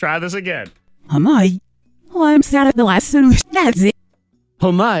matters. Try this again. Am I? Well, I'm sad at the last one. That's it.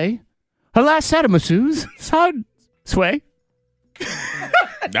 Oh my. Alas, Sadamasus. Sway.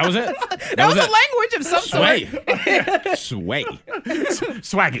 That was it. That was a language of some Sway. sort. Sway.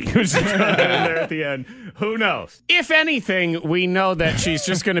 Swaggy. Who's just throwing that in there at the end. Who knows? If anything, we know that she's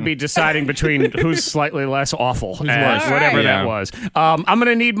just going to be deciding between who's slightly less awful and worse. whatever Right. that Yeah. was. I'm going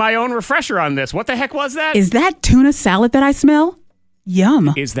to need my own refresher on this. What the heck was that? Is that tuna salad that I smell?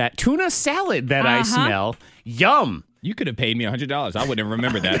 Yum. Is that tuna salad that I smell? Yum. You could have paid me $100. I wouldn't have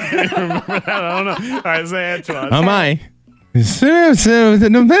remembered that. I don't know. All right, say Antoine. Am I? It's tuna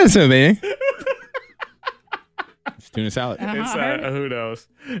salad. It's who knows?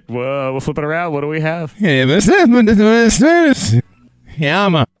 Whoa, we'll flip it around. What do we have? Yeah, I got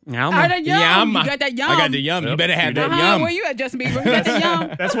that yum. You got that yum. I got the yum. You better have that yum. Where you at, Justin Bieber? You got that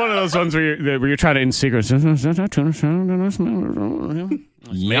yum. That's one of those ones where you're trying to in secret. Maybe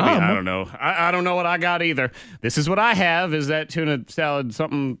I don't know. I don't know what I got either. This is what I have. Is that tuna salad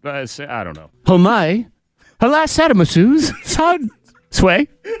something? I don't know. Oh my! Alas, Sadamasus. Sway.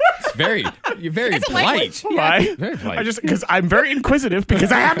 You're very polite. Why? Very polite. I just because I'm very inquisitive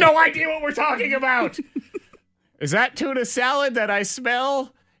because I have no idea what we're talking about. Is that tuna salad that I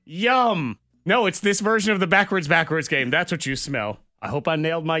smell? Yum. No, it's this version of the backwards game. That's what you smell. I hope I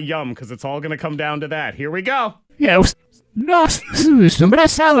nailed my yum because it's all going to come down to that. Here we go. Yeah.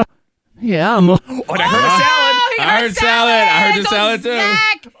 Salad. Yeah. Oh, and I heard a salad. I heard salad. I heard the salad too.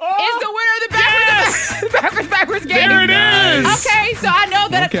 Zach is the winner of the backwards game. There it is. Okay, so I know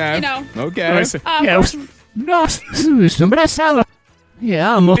that, Okay. you know. Okay. Salad.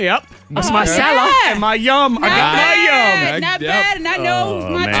 Yeah. Yep. That's my salad and my yum. I got my yum. Not Yep. bad, and I know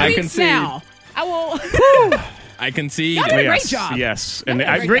my man. I tweets concede. now. I will. I concede. Y'all did a great Yes, job. yes. And Y'all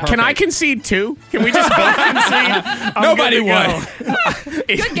did a I, great can job. I concede too? Can we just both concede? I'm Nobody good to won. go.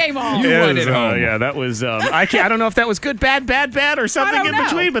 Good game all. You Yeah, won it was, at home. yeah, that was. I don't know if that was good, bad, or something don't in know.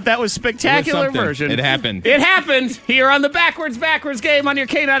 between, but that was spectacular something. version. It happened. It happened here on the backwards game on your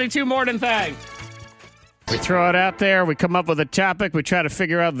K92 Morning Thing. We throw it out there. We come up with a topic. We try to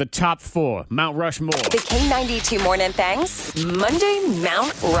figure out the top 4. Mount Rushmore. The K92 Morning Thangs Monday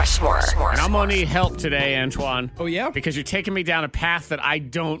Mount Rushmore. And I'm gonna need help today, Antoine. Oh, yeah? Because you're taking me down a path that I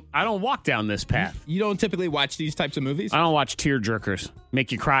don't walk down this path. You don't typically watch these types of movies? I don't watch tear-jerkers,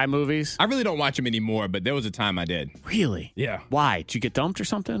 make you cry movies. I really don't watch them anymore, but there was a time I did. Really? Yeah. Why? Did you get dumped or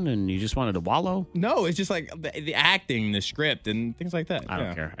something and you just wanted to wallow? No, it's just like the acting, the script, and things like that. I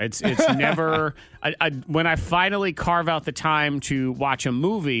don't care. It's never. When I finally carve out the time to watch a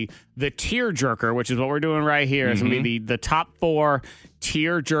movie, the tearjerker, which is what we're doing right here, is going to be the top 4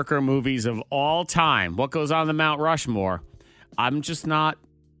 tearjerker movies of all time. What goes on the Mount Rushmore? I'm just not.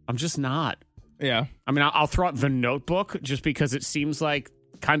 Yeah. I mean, I'll throw out The Notebook just because it seems like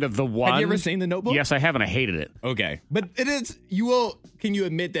kind of the one. Have you ever seen The Notebook? Yes, I have, and I hated it. Okay. But it is, can you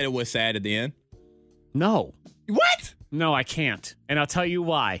admit that it was sad at the end? No. What? No, I can't. And I'll tell you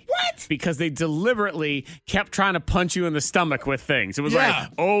why. What? What? Because they deliberately kept trying to punch you in the stomach with things. It was like,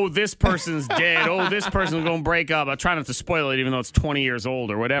 oh, this person's dead. Oh, this person's going to break up. I try not to spoil it, even though it's 20 years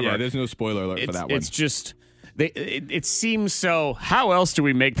old or whatever. Yeah, there's no spoiler alert for that one. It's just... It seems so. How else do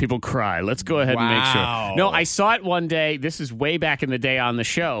we make people cry? Let's go ahead and make sure. No, I saw it one day. This is way back in the day on the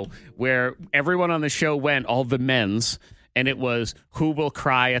show where everyone on the show went, all the men's, and it was who will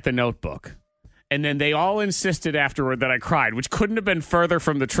cry at the Notebook. And then they all insisted afterward that I cried, which couldn't have been further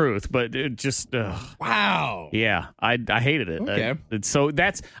from the truth, but it just wow. Yeah, I hated it. Okay. So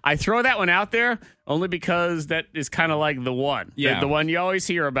I throw that one out there only because that is kind of like the one. Yeah. The one you always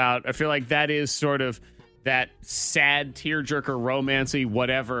hear about. I feel like that is sort of that sad tearjerker, romancy,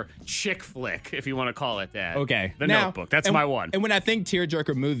 whatever chick flick, if you want to call it that. Okay. The Notebook. That's my one. And when I think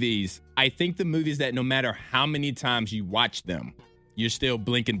tearjerker movies, I think the movies that no matter how many times you watch them, you're still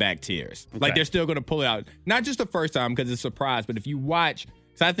blinking back tears. Okay. Like they're still going to pull it out. Not just the first time because it's a surprise, but if you watch,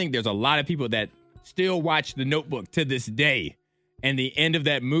 because I think there's a lot of people that still watch The Notebook to this day, and the end of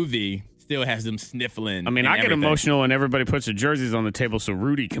that movie still has them sniffling. I mean, I get emotional when everybody puts their jerseys on the table so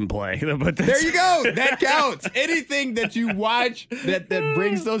Rudy can play. But there you go. That counts. Anything that you watch that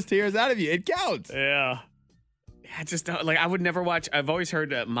brings those tears out of you, it counts. Yeah. I just don't, like, I would never watch. I've always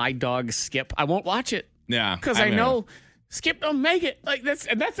heard My Dog Skip. I won't watch it. Yeah. Because I know Skip don't make it. Like that's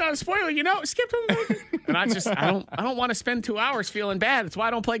not a spoiler, you know. Skip don't make it. And I don't want to spend 2 hours feeling bad. That's why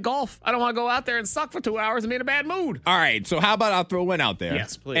I don't play golf. I don't want to go out there and suck for 2 hours and be in a bad mood. All right. So how about I'll throw one out there?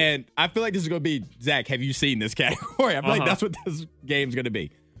 Yes, please. And I feel like this is going to be, Zach, have you seen this category? I feel like that's what this game's going to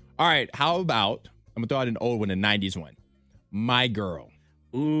be. All right. How about, I'm going to throw out an old one, a 90s one. My Girl.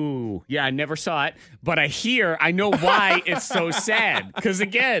 Ooh. Yeah, I never saw it. But I know why it's so sad. Because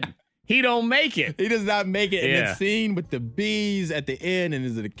again, he don't make it. He does not make it. And the scene with the bees at the end and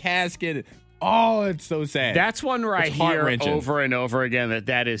there's a casket. Oh, it's so sad. That's one where I hear over and over again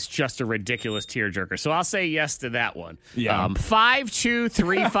that is just a ridiculous tearjerker. So I'll say yes to that one. Yeah.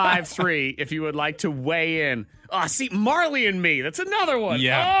 52353 if you would like to weigh in. Oh, see, Marley and Me. That's another one.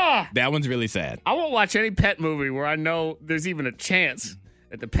 Yeah. That one's really sad. I won't watch any pet movie where I know there's even a chance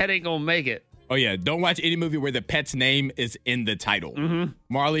that the pet ain't going to make it. Oh, yeah. Don't watch any movie where the pet's name is in the title. Mm-hmm.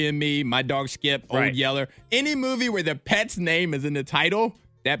 Marley and Me, My Dog Skip, Old Yeller. Any movie where the pet's name is in the title,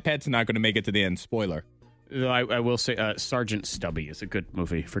 that pet's not going to make it to the end. Spoiler. I will say Sergeant Stubby is a good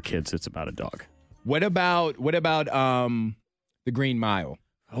movie for kids. It's about a dog. What about The Green Mile?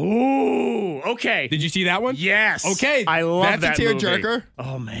 Oh, okay. Did you see that one? Yes. Okay. I love That's a tearjerker.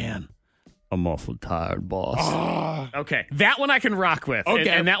 Oh, man. I'm awful tired, boss. Oh. Okay, that one I can rock with. Okay,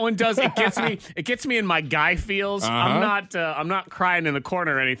 and that one does. It gets me in my guy feels. I'm not crying in the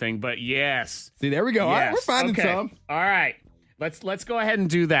corner or anything, but yes. See, there we go. Yes. All right, we're finding some. All right, let's go ahead and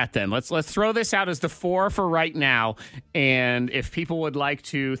do that then. Let's throw this out as the 4 for right now, and if people would like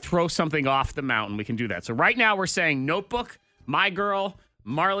to throw something off the mountain, we can do that. So right now we're saying Notebook, My Girl,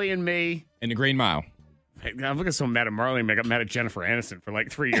 Marley and Me, and The Green Mile. I'm looking so mad at Marley. I got mad at Jennifer Aniston for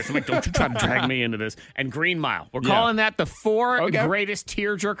like 3 years. I'm like, don't you try to drag me into this. And Green Mile. We're calling that the 4 greatest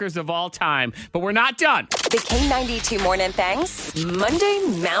tearjerkers of all time. But we're not done. The K92 Morning Thangs Monday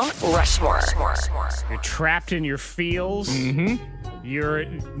Mount Rushmore. You're trapped in your feels. Mm-hmm. You're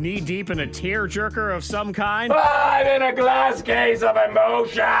knee deep in a tearjerker of some kind. I'm in a glass case of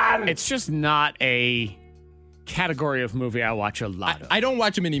emotion. It's just not a category of movie I watch a lot of. I don't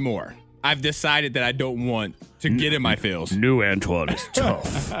watch them anymore. I've decided that I don't want to get in my feels. New Antoine is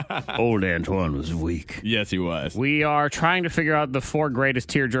tough. Old Antoine was weak. Yes, he was. We are trying to figure out the 4 greatest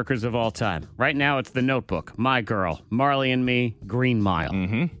tearjerkers of all time. Right now, it's The Notebook, My Girl, Marley and Me, Green Mile.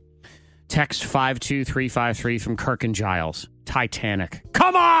 Mm-hmm. Text 52353 from Kirk and Giles. Titanic.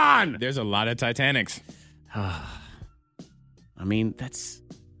 Come on! There's a lot of Titanics. I mean,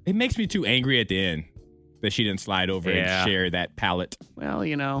 It makes me too angry at the end that she didn't slide over and share that pallet. Well,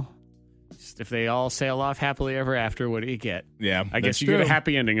 you know, if they all sail off happily ever after, what do you get? Yeah, I guess you get a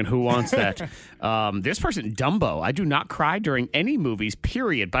happy ending, and who wants that? This person, Dumbo. I do not cry during any movies,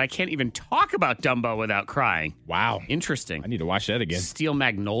 period, but I can't even talk about Dumbo without crying. Wow. Interesting. I need to watch that again. Steel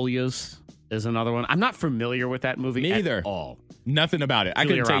Magnolias is another one. I'm not familiar with that movie at all. Nothing about it. I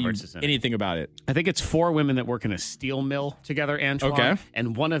couldn't tell you anything about it. I think it's 4 women that work in a steel mill together, Antoine. Okay.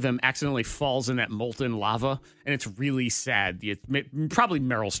 And one of them accidentally falls in that molten lava, and it's really sad. Probably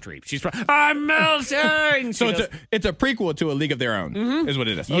Meryl Streep. She's probably, I'm melting! So it's a prequel to A League of Their Own, is what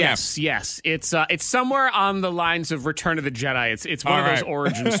it is. Okay. Yes. It's somewhere on the lines of Return of the Jedi. It's one of those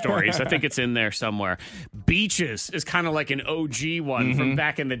origin stories. I think it's in there somewhere. Beaches is kind of like an OG one from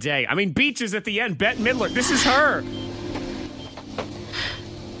back in the day. I mean, Beaches at the end, Bette Midler. This is her.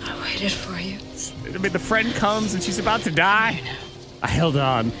 I waited for you. I mean, the friend comes and she's about to die. I held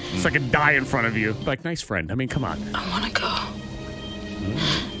on so I could die in front of you. Like, nice friend. I mean, come on. I want to go.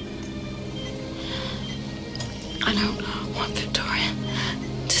 I don't want Victoria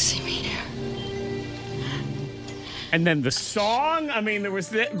to see me here. And then the song. I mean, there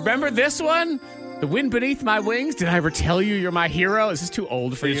was remember this one? The Wind Beneath My Wings. Did I ever tell you you're my hero? Is this too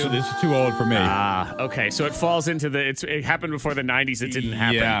old for you? This is too old for me. Ah, okay. So it falls into it happened before the 90s. It didn't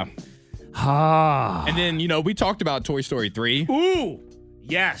happen. Yeah. And then, we talked about Toy Story 3. Ooh,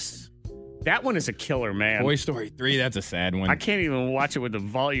 yes. That one is a killer, man. Toy Story 3, that's a sad one. I can't even watch it with the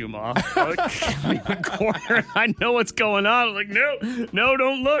volume off. I can't in the corner. I know what's going on. I'm like, no,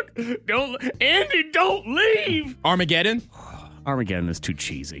 don't look. Andy, don't leave. Armageddon? Armageddon is too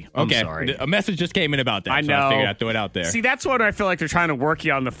cheesy. I'm sorry. A message just came in about that. I know. So I figured I'd throw it out there. See, that's what I feel like they're trying to work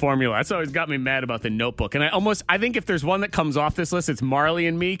you on the formula. That's always got me mad about the Notebook. And I think if there's one that comes off this list, it's Marley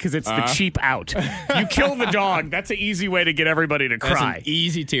and Me because it's the cheap out. You kill the dog. That's an easy way to get everybody to cry. That's an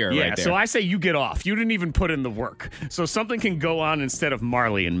easy tier right there. So I say you get off. You didn't even put in the work. So something can go on instead of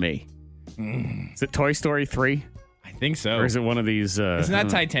Marley and Me. Is it Toy Story 3? I think so. Or is it one of these? It's not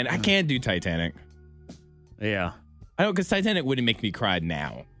Titanic. I can't do Titanic. Yeah. I know, because Titanic wouldn't make me cry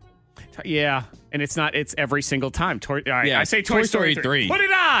now. Yeah, and it's every single time. All right, yeah, I say Toy Story 3. Put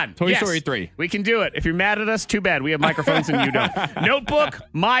it on! Toy Story 3. We can do it. If you're mad at us, too bad. We have microphones and you don't. Notebook,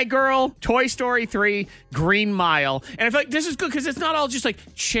 My Girl, Toy Story 3, Green Mile. And I feel like this is good because it's not all just like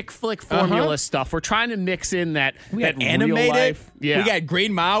chick flick formula stuff. We're trying to mix in that animated. Real life. Yeah. We got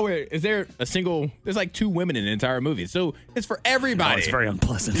Green Mile. There's like 2 women in the entire movie. So it's for everybody. Oh, it's very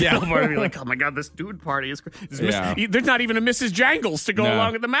unpleasant. Yeah. You're like, oh my God, this dude party is there's not even a Mrs. Jangles to go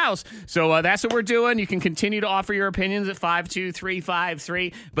along with the mouse. So that's what we're doing. You can continue to offer your opinions at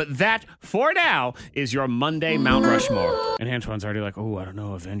 52353. But that, for now, is your Monday Mount Rushmore. And Antoine's already like, oh, I don't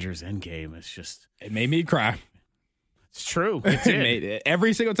know, Avengers Endgame. It's just... It made me cry. It's true. It did.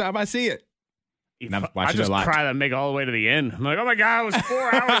 Every single time I see it. I just cry and make it all the way to the end. I'm like, oh my God, it was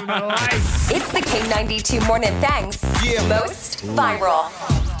 4 hours of my life. It's the K92 Morning Thangs. Most viral.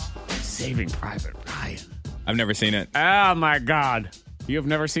 Saving Private Ryan. I've never seen it. Oh my God. You have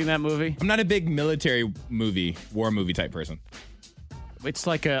never seen that movie? I'm not a big military war movie type person. It's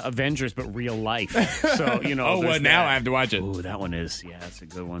like Avengers, but real life. So, now I have to watch it. Ooh, that one is. Yeah, that's a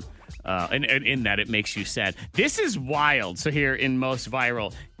good one. And in that, it makes you sad. This is wild. So here in Most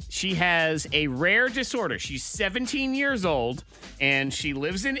Viral, she has a rare disorder. She's 17 years old, and she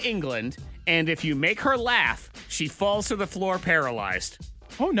lives in England. And if you make her laugh, she falls to the floor paralyzed.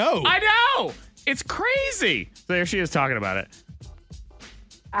 Oh, no. I know. It's crazy. So there she is talking about it.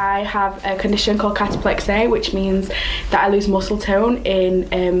 I have a condition called cataplexy, which means that I lose muscle tone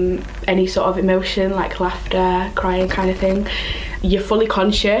in any sort of emotion, like laughter, crying kind of thing. You're fully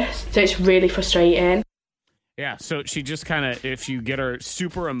conscious, so it's really frustrating. Yeah, so she just kind of, if you get her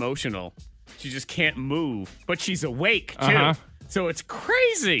super emotional, she just can't move, but she's awake, too. So it's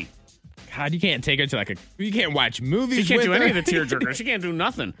crazy. God, you can't take her to you can't watch movies. She can't do her. any of the tearjerkers. She can't do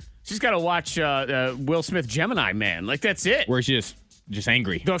nothing. She's got to watch Will Smith Gemini Man. Like, that's it. Where she's just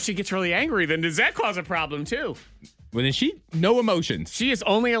angry. Though if she gets really angry, then does that cause a problem, too? Well, then no emotions. She is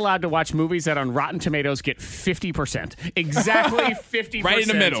only allowed to watch movies that on Rotten Tomatoes get 50%. Exactly 50%. Right in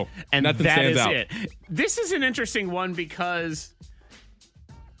the middle. And nothing that stands is out. it. This is an interesting one because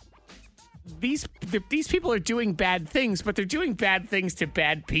these people are doing bad things, but they're doing bad things to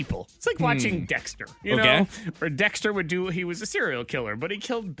bad people. It's like watching Dexter, you know? Or Dexter he was a serial killer, but he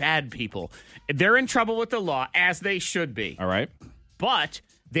killed bad people. They're in trouble with the law, as they should be. All right. But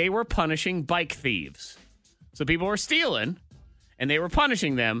they were punishing bike thieves. So people were stealing, and they were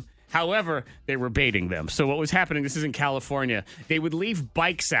punishing them. However, they were baiting them. So what was happening, this is in California, they would leave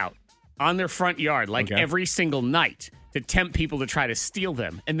bikes out on their front yard every single night to tempt people to try to steal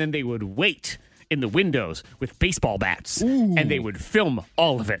them. And then they would wait in the windows with baseball bats. Ooh. And they would film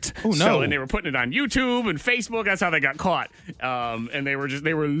all of it. Oh, no. And they were putting it on YouTube and Facebook. That's how they got caught. And they were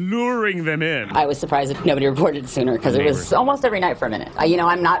luring them in. I was surprised that nobody reported sooner because it was almost every night for a minute.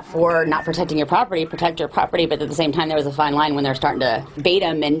 I'm not for not protecting your property, protect your property, but at the same time there was a fine line when they're starting to bait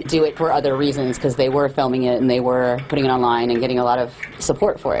them and do it for other reasons because they were filming it and they were putting it online and getting a lot of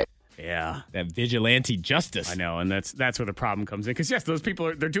support for it. Yeah. That vigilante justice. I know, and that's where the problem comes in. Because, yes, those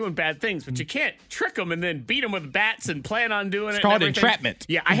people, they're doing bad things, but you can't trick them and then beat them with bats and plan on doing it. It's called entrapment.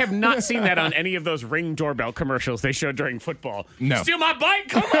 Yeah, I have not seen that on any of those Ring doorbell commercials they showed during football. No. Steal my bike?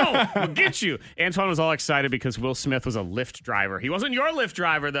 Come on. We'll get you. Antoine was all excited because Will Smith was a Lyft driver. He wasn't your Lyft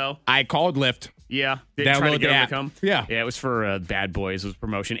driver, though. I called Lyft. Yeah. Did try to get him to come? Yeah. Yeah, it was for Bad Boys. It was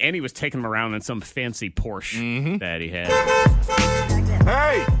promotion. And he was taking him around in some fancy Porsche that he had.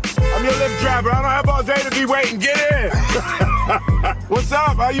 Hey, I'm your Lyft driver. I don't have all day to be waiting. Get in. What's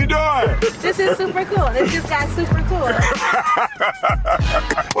up? How you doing? This is super cool. This just got super cool.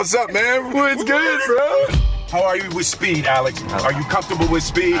 What's up, man? What's good, bro? How are you with speed, Alex? Are you comfortable with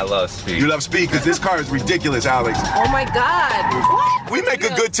speed? I love speed. You love speed? Because this car is ridiculous, Alex. Oh, my God. What? We make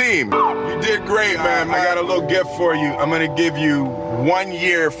a good team. You did great, man. I got a little gift for you. I'm going to give you 1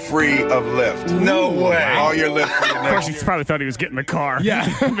 year free of Lyft. No way. All your Lyft for the Of next course, he year. probably thought he was getting the car. Yeah.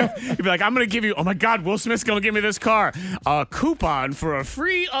 He'd be like, I'm going to give you, oh my God, Will Smith's going to give me this car. A coupon for a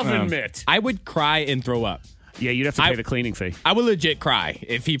free oven mitt. I would cry and throw up. Yeah, you'd have to pay the cleaning fee. I would legit cry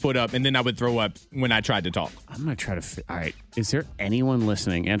if he put up, and then I would throw up when I tried to talk. I'm going to try to... All right. Is there anyone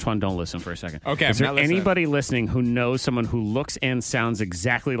listening? Antoine, don't listen for a second. Okay, Is there I'm not listening. anybody listening who knows someone who looks and sounds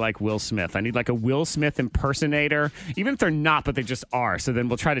exactly like Will Smith? I need like a Will Smith impersonator, even if they're not, but they just are. So then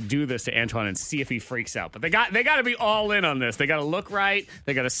we'll try to do this to Antoine and see if he freaks out. But they got to be all in on this. They got to look right.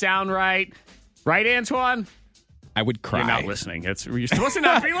 They got to sound right. Right, Antoine? I would cry. You're not listening. You're supposed to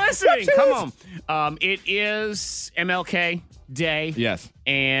not be listening. Come on. It is MLK Day. Yes.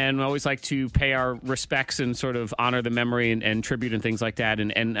 And I always like to pay our respects and sort of honor the memory and tribute and things like that.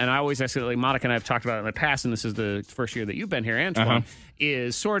 And I always ask, like Monica and I have talked about it in the past, and this is the first year that you've been here, Antoine,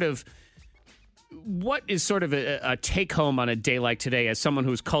 is sort of what is sort of a take home on a day like today as someone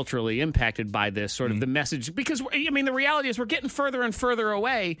who's culturally impacted by this sort of the message? Because, I mean, the reality is we're getting further and further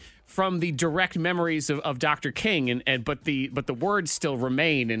away from the direct memories of Dr. King, but the words still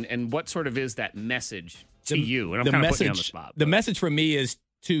remain. And what sort of is that message to you? And I'm kind of putting you on the spot. The message for me is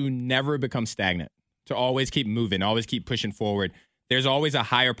to never become stagnant, to always keep moving, always keep pushing forward. There's always a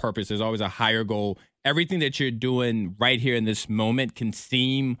higher purpose. There's always a higher goal. Everything that you're doing right here in this moment can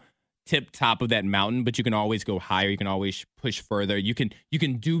seem tip top of that mountain, but you can always go higher. You can always push further. You can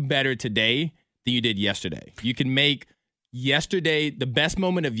do better today than you did yesterday. You can make yesterday, the best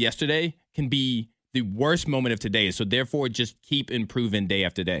moment of yesterday can be the worst moment of today. So therefore, just keep improving day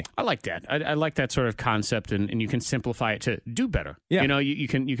after day. I like that. I like that sort of concept, and you can simplify it to do better. Yeah. You know, you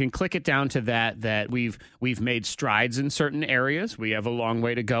can click it down to that we've made strides in certain areas. We have a long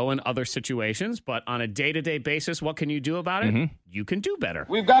way to go in other situations, but on a day-to-day basis, what can you do about it? You can do better.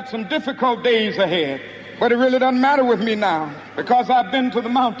 We've got some difficult days ahead, but it really doesn't matter with me now because I've been to the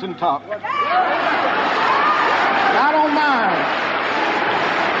mountaintop. I don't mind.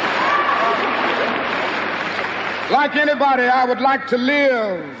 Like anybody, I would like to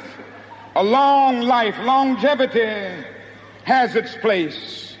live a long life. Longevity has its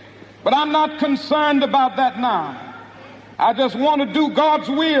place. But I'm not concerned about that now. I just want to do God's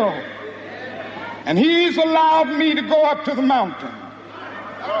will. And He's allowed me to go up to the mountain.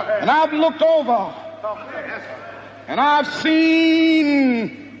 And I've looked over. And I've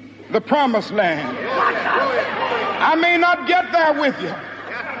seen the promised land. I may not get there with you.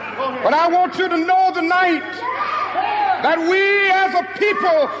 But I want you to know tonight that we as a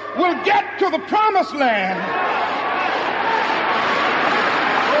people will get to the promised land.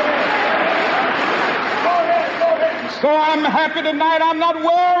 So I'm happy tonight. I'm not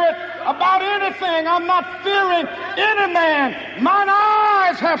worried about anything. I'm not fearing any man. Mine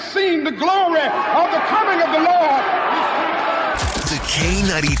eyes have seen the glory of the coming of the Lord. The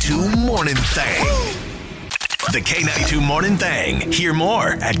K92 Morning Thing. The K92 Morning Thing. Hear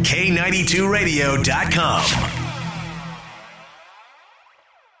more at K92Radio.com.